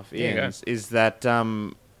piggybacking off There you Ian's. Is that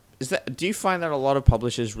do you find that a lot of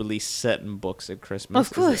publishers release certain books at Christmas?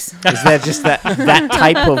 Of course. Is there just that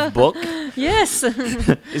type of book? Yes.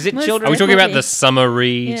 Is it Most children? Are we talking about Definitely. the summer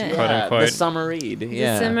read, Yeah. quote unquote? The summer read.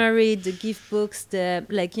 Yeah. The summer read, the gift books, the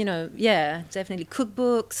definitely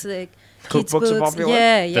cookbooks, like kids' Cookbooks are books. popular?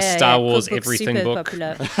 Yeah, The Star Wars cookbooks everything super book.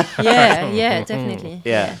 Popular. yeah, definitely.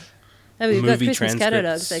 Yeah. Oh, we've got Movie Christmas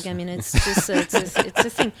catalogs. transcripts. Like, I mean, it's just it's a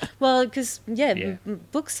thing. Well, because Yeah.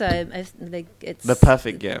 books are like it's The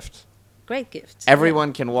perfect gift. great gift.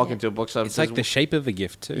 Everyone can walk Yeah. into a bookstore. It's like the shape of a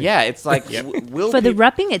gift too. Yeah, it's like will For the peop-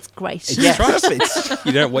 wrapping, it's great. Yeah.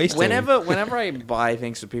 You don't waste any. Whenever I buy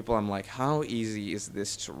things for people, I'm like, how easy is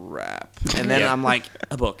this to wrap? And then Yeah. I'm like,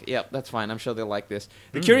 a book. Yep, that's fine. I'm sure they'll like this.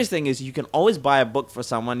 The curious thing is you can always buy a book for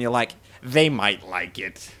someone. You're like, they might like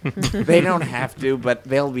it. They don't have to, but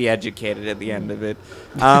they'll be educated at the end of it.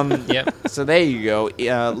 Yep. So there you go.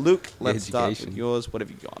 Luke, let's start Education. with yours. What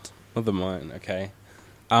have you got? Other mine, okay.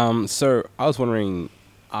 So I was wondering,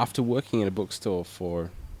 after working in a bookstore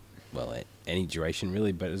for, well, any duration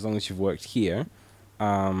really, but as long as you've worked here,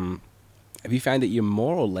 have you found that you're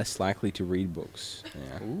more or less likely to read books?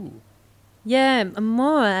 Yeah. Ooh. Yeah,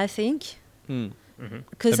 more I think.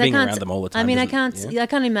 Because So being around them all the time I mean, I doesn't-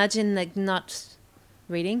 can't imagine like not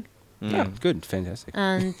reading. Oh, good, fantastic.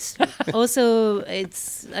 And also, I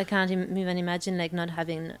can't even imagine like not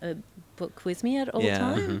having a book with me at all Yeah.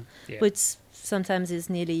 time, Yeah. which sometimes is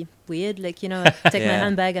nearly weird. Like, I take my Yeah.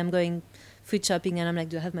 handbag, I'm going food shopping, and I'm like,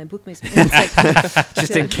 do I have my book with me? And it's like,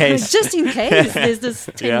 Just in case. just in case. There's just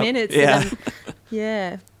 10 Yeah. minutes. Yeah. And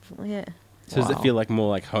yeah. So does it Wow. feel like more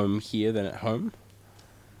like home here than at home?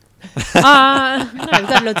 No, I've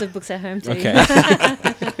got lots of books at home too. Okay.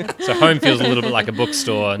 So home feels a little bit like a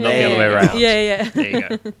bookstore, not the Yeah. other way around. Yeah. There you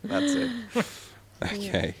go. That's it.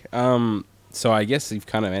 Okay. So I guess you've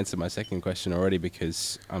kind of answered my second question already,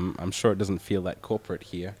 because I'm sure it doesn't feel that corporate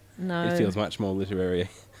here. No. It feels much more literary.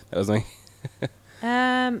 That was like,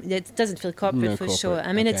 Yeah, it doesn't feel corporate No for corporate, sure.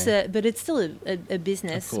 I mean, okay. but it's still a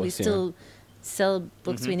business. Of course, We yeah. still sell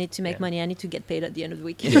books. We need to make Yeah. money. I need to get paid at the end of the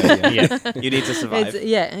week. yeah. Yeah. You need to survive.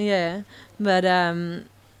 Yeah. But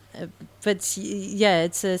yeah,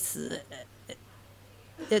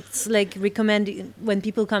 it's like recommending when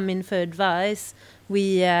people come in for advice.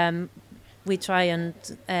 We try and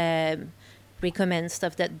recommend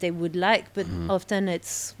stuff that they would like, but often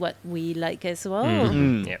it's what we like as well.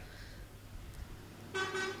 Mm. Yeah.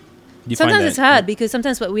 You find Sometimes it's that- hard because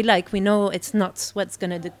sometimes what we like, we know it's not what's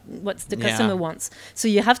the Yeah. customer wants. So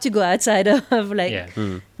you have to go outside of like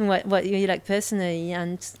Yeah. what you like personally,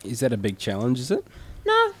 and Is that a big challenge, is it?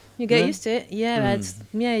 no, you get No? used to it. Yeah,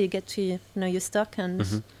 you get to know your stock,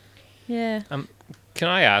 and yeah. Can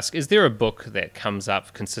I ask, is there a book that comes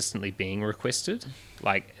up consistently being requested?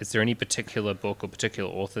 Like, is there any particular book or particular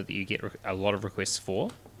author that you get a lot of requests for?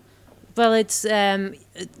 Well, it's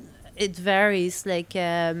it varies like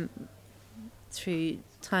through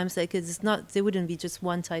times. Like it's not, there wouldn't be just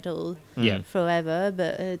one title Yeah. forever,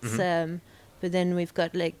 but it's but then we've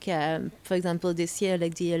got like for example this year,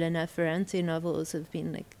 like the Elena Ferrante novels have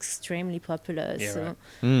been like extremely popular. Yeah, So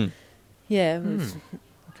right. yeah, we've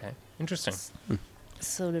Okay. Interesting.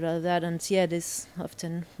 sold a lot of that, and yeah, there's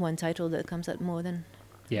often one title that comes out more than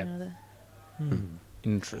Yeah. another.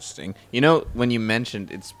 Interesting. When you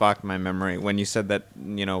mentioned, it sparked my memory when you said that,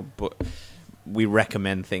 we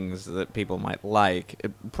recommend things that people might like.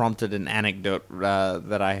 It prompted an anecdote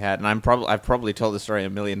that I had, and I've probably told this story a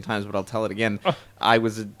million times, but I'll tell it again. Oh. I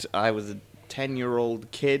was a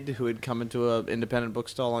 10-year-old kid who had come into an independent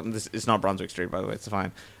bookstore. And this is not Brunswick Street, by the way. It's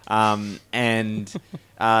fine. And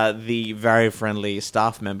the very friendly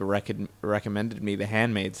staff member recommended me The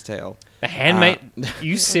Handmaid's Tale. The Handmaid?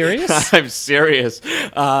 You serious? I'm serious.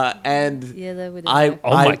 And Yeah, that would. I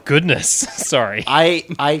My goodness. Sorry.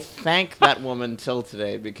 I thank that woman till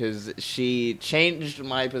today because she changed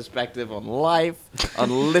my perspective on life,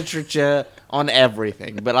 on literature, on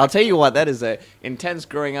everything. But I'll tell you what, that is a intense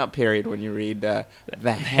growing up period when you read The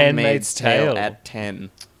Handmaid's Tale at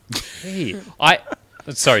 10. Hey,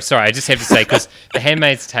 sorry. I just have to say, because The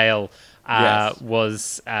Handmaid's Tale Yes.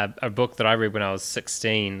 was a book that I read when I was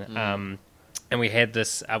 16. and we had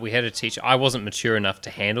this. We had a teacher. I wasn't mature enough to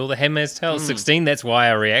handle The Handmaid's Tale at 16. That's why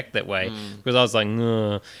I react that way, because I was like,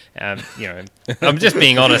 I'm just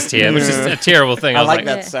being honest here, which is a terrible thing. I was like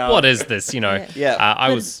that sound. What is this? Yeah. I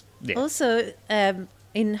But was. Yeah. Also,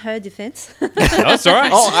 in her defense, Oh, it's all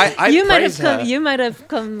right. I you might praise have her. you might have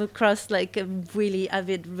come across like a really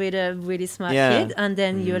avid reader, really smart Yeah. kid, and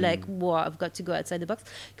then you're like, "Wow, I've got to go outside the box."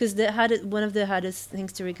 Because one of the hardest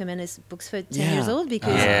things to recommend is books for 10 years old.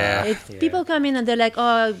 Because if people come in and they're like,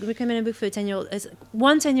 "Oh, recommend a book for a 10-year-old,"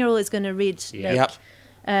 one 10-year-old is going to read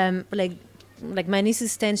like my niece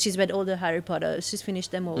is 10. She's read all the Harry Potter. She's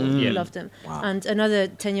finished them all. Loved them. Wow. And another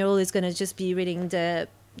 10-year-old is going to just be reading the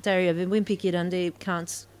Diary of a Wimpy Kid, and they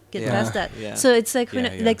can't get past that. Yeah. So it's like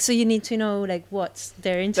so you need to know like what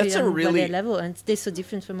they're into That's a and what really- their level, and they're so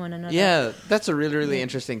different from one another. Yeah, that's a really, really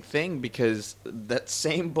interesting thing, because that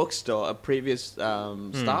same bookstore, a previous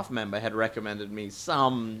staff member had recommended me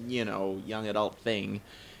some, young adult thing,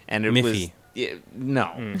 and it Miffy. was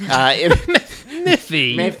no,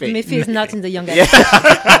 Miffy. Miffy is not in the young adult.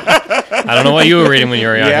 I don't know what you were reading when you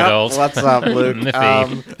were a young adult. What's up, Luke?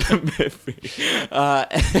 Miffy.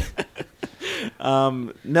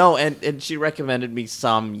 Miffy. No, and she recommended me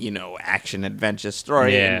some, action adventure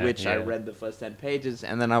story in which I read the first 10 pages,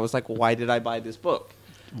 and then I was like, why did I buy this book?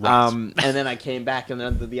 Right. And then I came back, and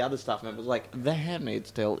then the other staff member was like, The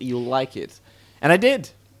Handmaid's Tale, you'll like it. And I did.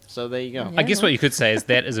 So there you go. I guess what you could say is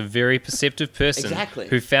that is a very perceptive person Exactly.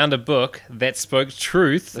 who found a book that spoke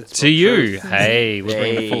truth That spoke to you. truth. Hey, we're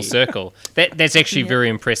bringing it full Hey. circle. That's actually very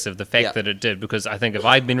impressive, the fact that it did, because I think if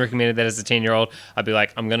I'd been recommended that as a 10-year-old, I'd be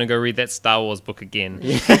like, I'm going to go read that Star Wars book again.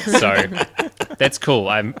 So that's cool.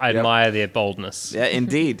 I admire their boldness. Yeah,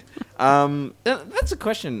 indeed. That's a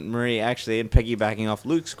question, Marie, actually, and piggybacking off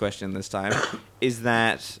Luke's question this time, is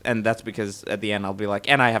that, and that's because at the end I'll be like,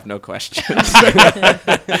 and I have no questions,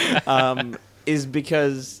 is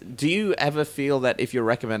because, do you ever feel that if you're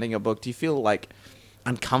recommending a book, do you feel like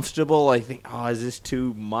uncomfortable? Like, think, oh, is this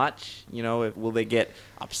too much? Will they get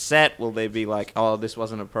upset? Will they be like, oh, this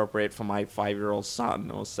wasn't appropriate for my 5-year-old son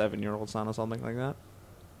or 7-year-old son or something like that?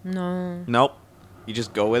 No. Nope. You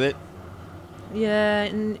just go with it? Yeah.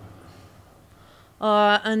 And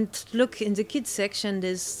look, in the kids section,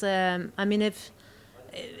 there's, if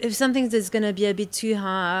something that's going to be a bit too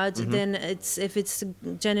hard, then if it's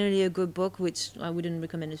generally a good book, which I wouldn't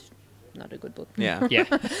recommend, it's not a good book. Yeah. Yeah.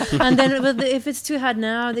 And then if it's too hard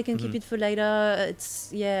now, they can keep it for later.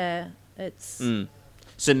 It's.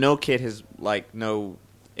 So no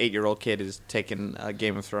 8-year-old kid has taken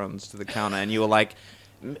Game of Thrones to the counter, and you were like,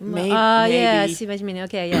 maybe. Yeah, I see what you mean.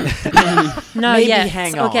 Okay, yeah. No, Maybe yeah.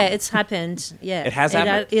 hang Okay, on. it's happened. Yeah. It has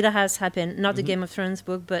happened? It has happened. Not the Game of Thrones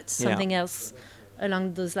book, but something else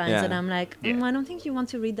along those lines. Yeah. And I'm like, I don't think you want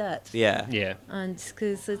to read that. Yeah. Yeah. And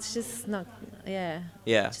because it's just not, Yeah.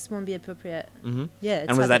 it just won't be appropriate. Mm-hmm. Yeah. It's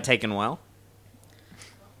And was that happened. taken well?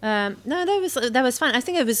 No, that was fine. I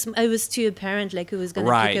think I was too apparent, like who was going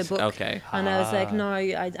to pick a book. Okay. And I was like, no,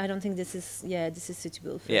 I don't think this is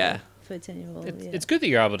suitable for for a 10-year-old. It's good that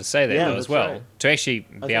you're able to say that, Yeah, though, as that's well. right. To actually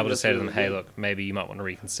be think able to that's say to them, really hey, good. look, maybe you might want to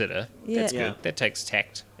reconsider. Yeah. That's Yeah. good. That takes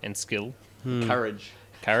tact and skill. Courage.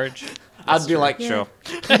 Courage. I'd be like, Yeah. sure.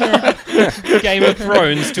 Game of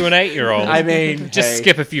Thrones to an 8-year-old. I mean, just hey.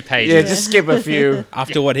 skip a few pages. Yeah, just skip a few.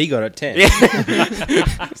 After what he got at 10.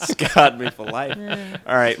 Scarred me for life.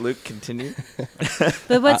 All right, Luke, continue.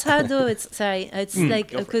 But what's hard though, it's like,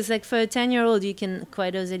 Go for because like for a 10-year-old, you can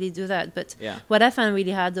quite easily do that. But Yeah. what I found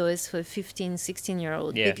really hard though is for a 15,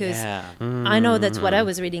 16-year-old. Yeah. Because Yeah. I know that's what I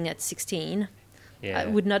was reading at 16. Yeah. I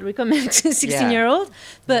would not recommend to a 16-year-old,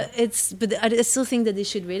 but I still think that they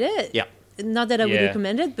should read it. Yeah. Not that I would Yeah.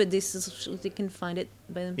 recommend it, but they can find it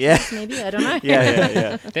by themselves. Maybe I don't know.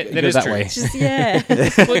 Yeah. That Go is that true. way. Just well,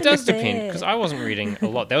 Well, it does depend, Yeah. because I wasn't reading a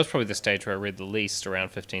lot. That was probably the stage where I read the least, around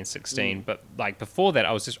 15, 16. But like before that,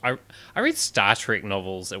 I read Star Trek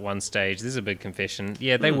novels at one stage. This is a big confession.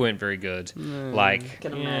 Yeah, they weren't very good. Like,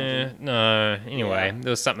 Can imagine. no. Anyway, Yeah.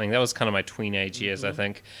 there was something. That was kind of my tweenage years, I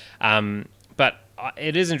think. But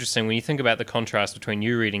it is interesting when you think about the contrast between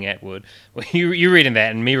you reading Atwood, you reading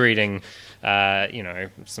that, and me reading,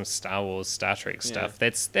 some Star Wars, Star Trek stuff.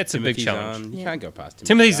 That's a big Timothy challenge. Zahn. You Yeah. can't go past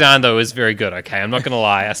Timothy Zahn, though, is very good, okay? I'm not going to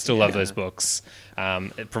lie. I still love those books.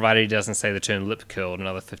 Provided he doesn't say the term lip curled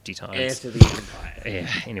another 50 Heir times. to the Empire. Yeah,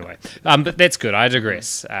 anyway. But that's good. I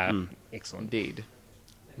digress. Excellent. Indeed.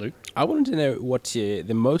 Luke? I wanted to know what the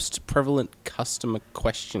most prevalent customer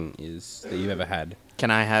question is that you've ever had.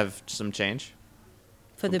 Can I have some change?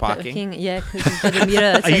 for the parking? parking. Yeah, for the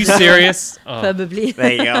mirror. Are you serious? Oh, Probably.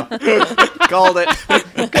 There you go. Called it.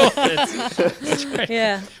 that's great.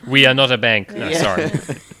 Yeah. We are not a bank. No, Yeah. sorry.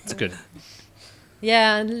 It's good.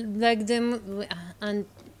 Yeah, and like and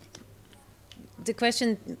the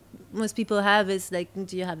question most people have is like,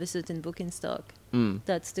 do you have a certain book in stock?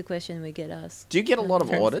 That's the question we get asked. Do you get a lot of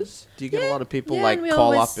orders? Do you get a lot of people Yeah, like and we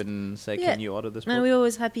call always- up and say, yeah. "Can you order this book?" And we're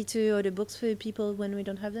always happy to order books for people when we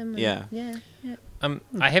don't have them. And Yeah. Yeah.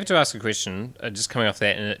 I have to ask a question, just coming off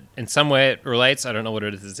that, and in some way it relates. I don't know what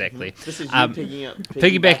it is exactly. This is you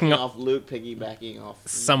piggybacking off Luke, piggybacking off.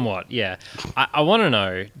 Somewhat, yeah. I want to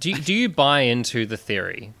know, do you buy into the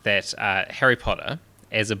theory that Harry Potter,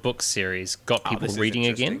 as a book series, got people this is reading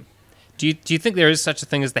again? interesting. Do you think there is such a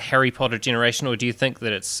thing as the Harry Potter generation, or do you think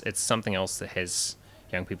that it's something else that has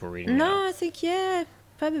young people reading now? No, I think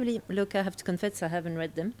probably. Look, I have to confess, I haven't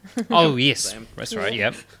read them. Oh yes, Same. that's right.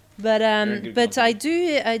 Yep. But good but I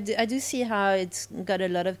do see how it's got a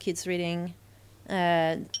lot of kids reading,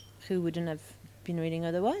 who wouldn't have been reading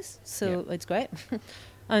otherwise. So it's great.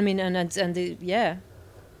 I mean,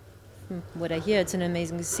 from what I hear, it's an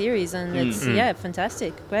amazing series, and it's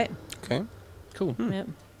fantastic, great. Okay. Cool. Yeah.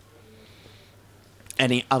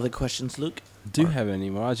 Any other questions, Luke? Do you have any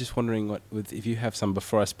more? I was just wondering if you have some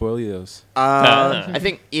before I spoil you those. I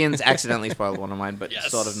think Ian's accidentally spoiled one of mine, but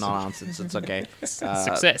sort of not answered, so it's okay.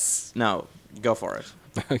 Success. No, go for it.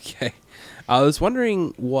 Okay. I was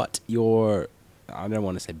wondering what your, I don't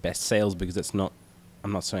want to say best sales because it's not,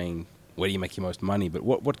 I'm not saying where do you make your most money, but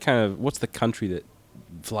what's the country that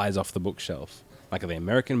flies off the bookshelf? Like, are they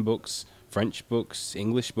American books, French books,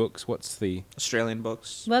 English books? What's the... Australian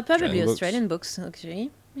books. Well, probably Australian books. Australian books,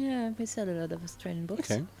 actually. Yeah, we sell a lot of Australian books.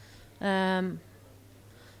 Okay.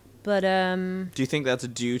 Do you think that's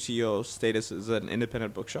due to your status as an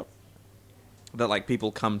independent bookshop? That like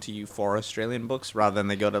people come to you for Australian books rather than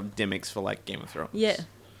they go to Dimmicks for like Game of Thrones? Yeah,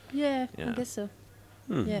 Yeah. I guess so.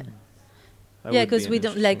 Hmm. Yeah, That yeah, would be because an we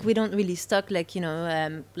don't interesting- we don't really stock like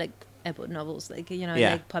like airport novels, like Yeah.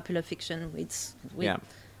 like popular fiction. Yeah.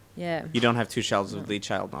 Yeah. You don't have two shelves of Lee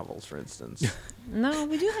Child novels, for instance. No,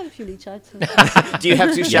 we do have a few Lee Child. Do you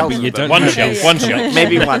have two shelves? but you of them? don't- One shelf. Yeah. One shelf.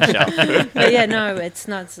 Maybe one shelf. But yeah, no, it's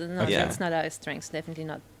not. Yeah. It's not our strength. Definitely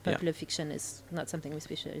not. Yeah. Popular fiction is not something we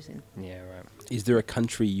specialize in. Yeah. Right. Is there a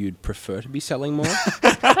country you'd prefer to be selling more?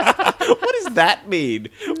 What does that mean?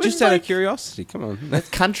 Just out of curiosity, come on. That's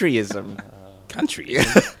countryism. Country.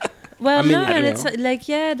 Well, I mean, no, I and don't it's know. like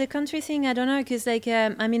the country thing. I don't know, because like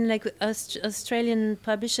I mean, like Australian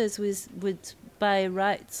publishers would buy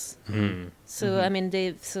rights. So I mean,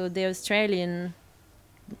 they're Australian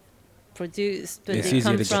produced, but It's they easier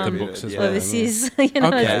come to get the from books as Yeah. well. overseas.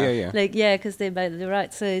 Okay, yeah. Like because they buy the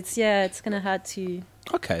rights. So it's kind of hard to.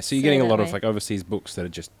 Okay, so you're Say getting a that lot of way. like overseas books that are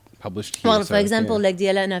just published here. Well, so, for example, yeah. like the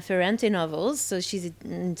Elena Ferrante novels. So she's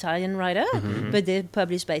an Italian writer, but they're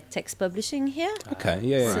published by Text Publishing here. Okay,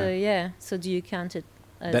 yeah. So yeah. So do you count it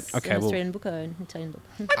as That- okay, an well- Australian book or an Italian book?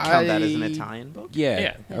 Count that as an Italian book? Yeah,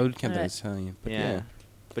 Yeah. I would count that Alright. as Italian. But Yeah. yeah.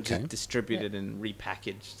 But Okay. just distributed and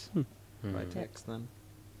repackaged by text then.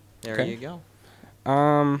 There Okay. you go.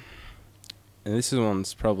 And this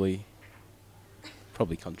one's probably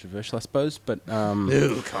controversial, I suppose. But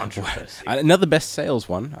Ooh, controversy. another best sales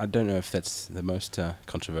one. I don't know if that's the most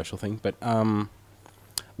controversial thing, but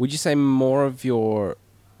would you say more of your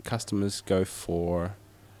customers go for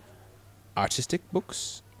artistic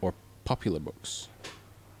books or popular books?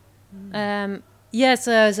 Yeah,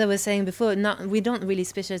 so as I was saying before, we don't really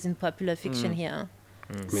specialize in popular fiction here.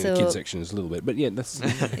 I mean, So- the kids section is a little bit, but yeah, that's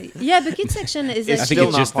Yeah, but kids section is It's I think still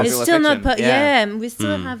it's not just- popular it's still fiction. not. Yeah. We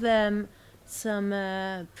still have some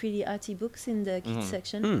pretty arty books in the kids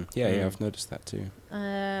section. yeah, I've noticed that too.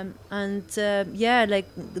 Like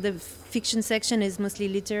the fiction section is mostly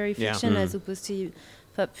literary Yeah. fiction as opposed to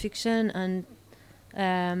pop fiction, and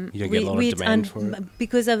You don't get a lot of demand for it.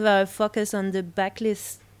 because of our focus on the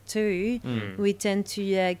backlist too. We tend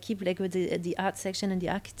to keep like with the art section and the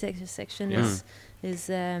architecture section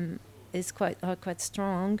is quite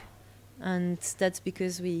strong, and that's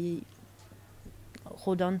because we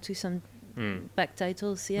hold on to some back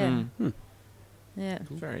titles. Yeah. Yeah.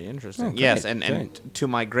 Very interesting. Oh, yes, great, and great. to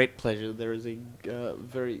my great pleasure, there is a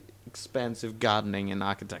very expansive gardening and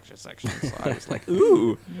architecture section. So I was like,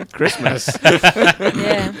 ooh, Christmas.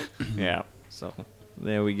 Yeah. Yeah. So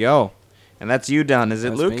there we go. And that's you done, is it,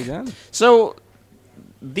 That's Luke? me done. So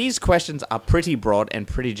these questions are pretty broad and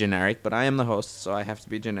pretty generic, but I am the host, so I have to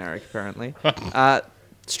be generic, apparently.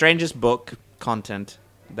 Strangest book content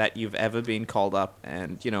that you've ever been called up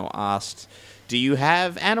and, asked, do you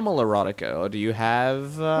have animal erotica, or do you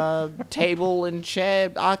have table and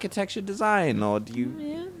chair architecture design, or do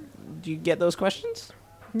you get those questions?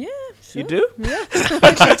 Yeah. You Sure. do?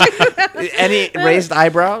 Any raised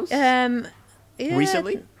eyebrows Yeah,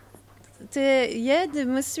 recently? the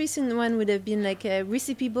most recent one would have been like a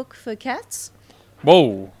recipe book for cats.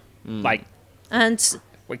 Whoa. Like, And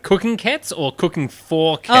wait, cooking cats or cooking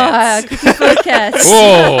for cats? cooking for cats.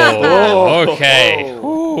 Whoa. Okay.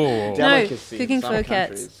 Ooh. Delicacy in cooking some for cats.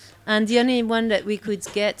 countries. And the only one that we could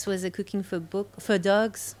get was a cooking for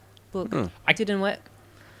dogs book. I- Didn't work.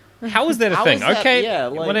 How is that a How thing? is that- Okay. yeah,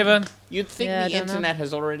 like- Whatever. You'd think Yeah, I the don't know. internet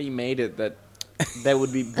has already made it that there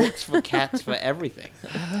would be books for cats for everything.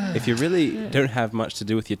 If you really don't have much to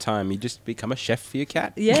do with your time, you just become a chef for your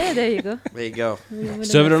cat. Yeah, there you go. There you go. We wouldn't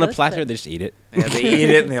Serve it have on a thought platter, that. they just eat it. Yeah, they eat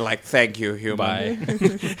it and they're like, "Thank you, human." Bye.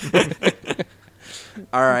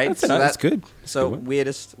 All right, That's good. So Good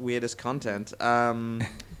one. weirdest content.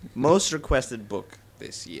 Most requested book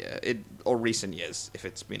this year, or recent years, if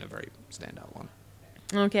it's been a very standout one.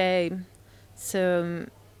 Okay, so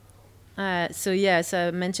I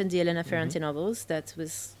mentioned the Elena Ferrante novels. That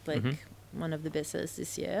was like one of the best sellers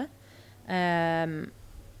this year.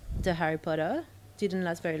 The Harry Potter didn't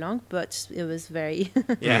last very long, but it was very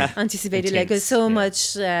Yeah. anticipated. Like Intense, so yeah.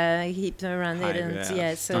 much heaped around Hype, it, and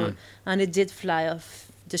yeah. and it did fly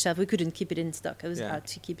off the shelf. We couldn't keep it in stock. It was Yeah. hard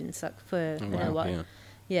to keep in stock for Oh, a wow, while. yeah.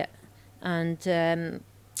 Yeah, and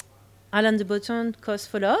Alain de Botton, Cause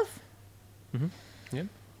for Love. Yeah.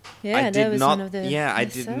 Yeah, I that did was not. one of the. I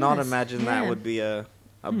did not bestsellers. imagine that Yeah. would be a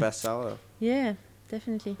bestseller. Yeah,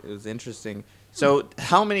 definitely. It was interesting. So,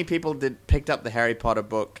 how many people picked up the Harry Potter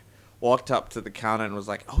book, walked up to the counter, and was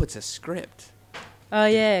like, "Oh, it's a script." Oh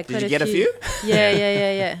yeah, Did quite you get a few?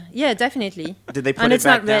 Yeah, definitely. Did they put And it it's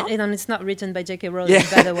back not down? and it's not written by J.K. Rowling,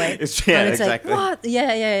 Yeah. by the way. Yeah, and it's exactly. like what?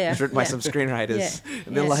 Yeah. It's written by Yeah. some screenwriters, Yeah.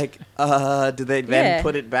 and they're Yes. like, "Did they then Yeah.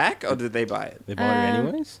 put it back, or did they buy it?" They bought it Um,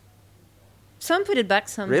 anyways? Some put it back,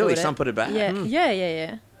 some Really? bought Some put it back? Yeah,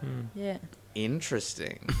 Hmm. yeah.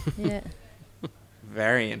 Interesting. Yeah.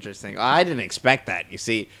 Very interesting. I didn't expect that. You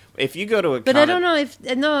see, if you go to a But counter, I don't know if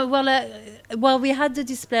no. Well, we had the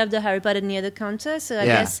display of the Harry Potter near the counter, so I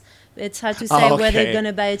Yeah. guess it's hard to say Oh, whether okay. they're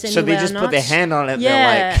gonna buy it anywhere So they or just not. put their hand on it.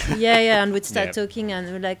 Yeah, They're like, yeah, and we'd start Yeah. talking, and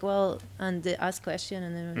we're like, well, and they ask questions,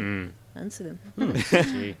 and then answer them.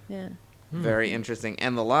 Gee. Yeah. very interesting.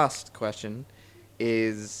 And the last question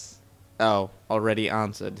is, already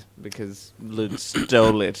answered because Luke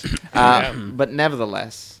stole it. But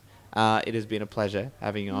nevertheless, it has been a pleasure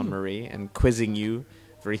having you on, Marie, and quizzing you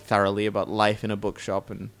very thoroughly about life in a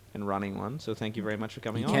bookshop and running one. So thank you very much for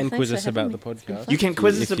coming You on. can thanks quiz for us having about me. the podcast. You can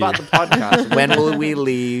quiz us If about you- the podcast. When will we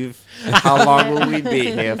leave? How long will we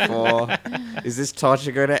be here for? Is this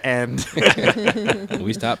torture going to end?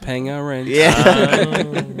 We start paying our rent. Yeah.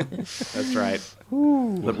 That's right.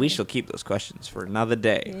 But we shall keep those questions for another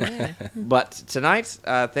day. Yeah. But tonight,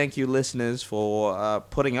 thank you, listeners, for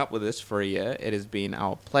putting up with us for a year. It has been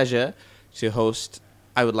our pleasure to host,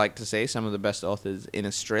 I would like to say, some of the best authors in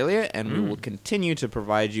Australia, and we will continue to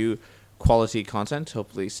provide you quality content,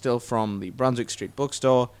 hopefully still from the Brunswick Street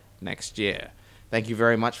Bookstore next year. Thank you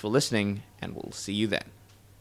very much for listening, and we'll see you then.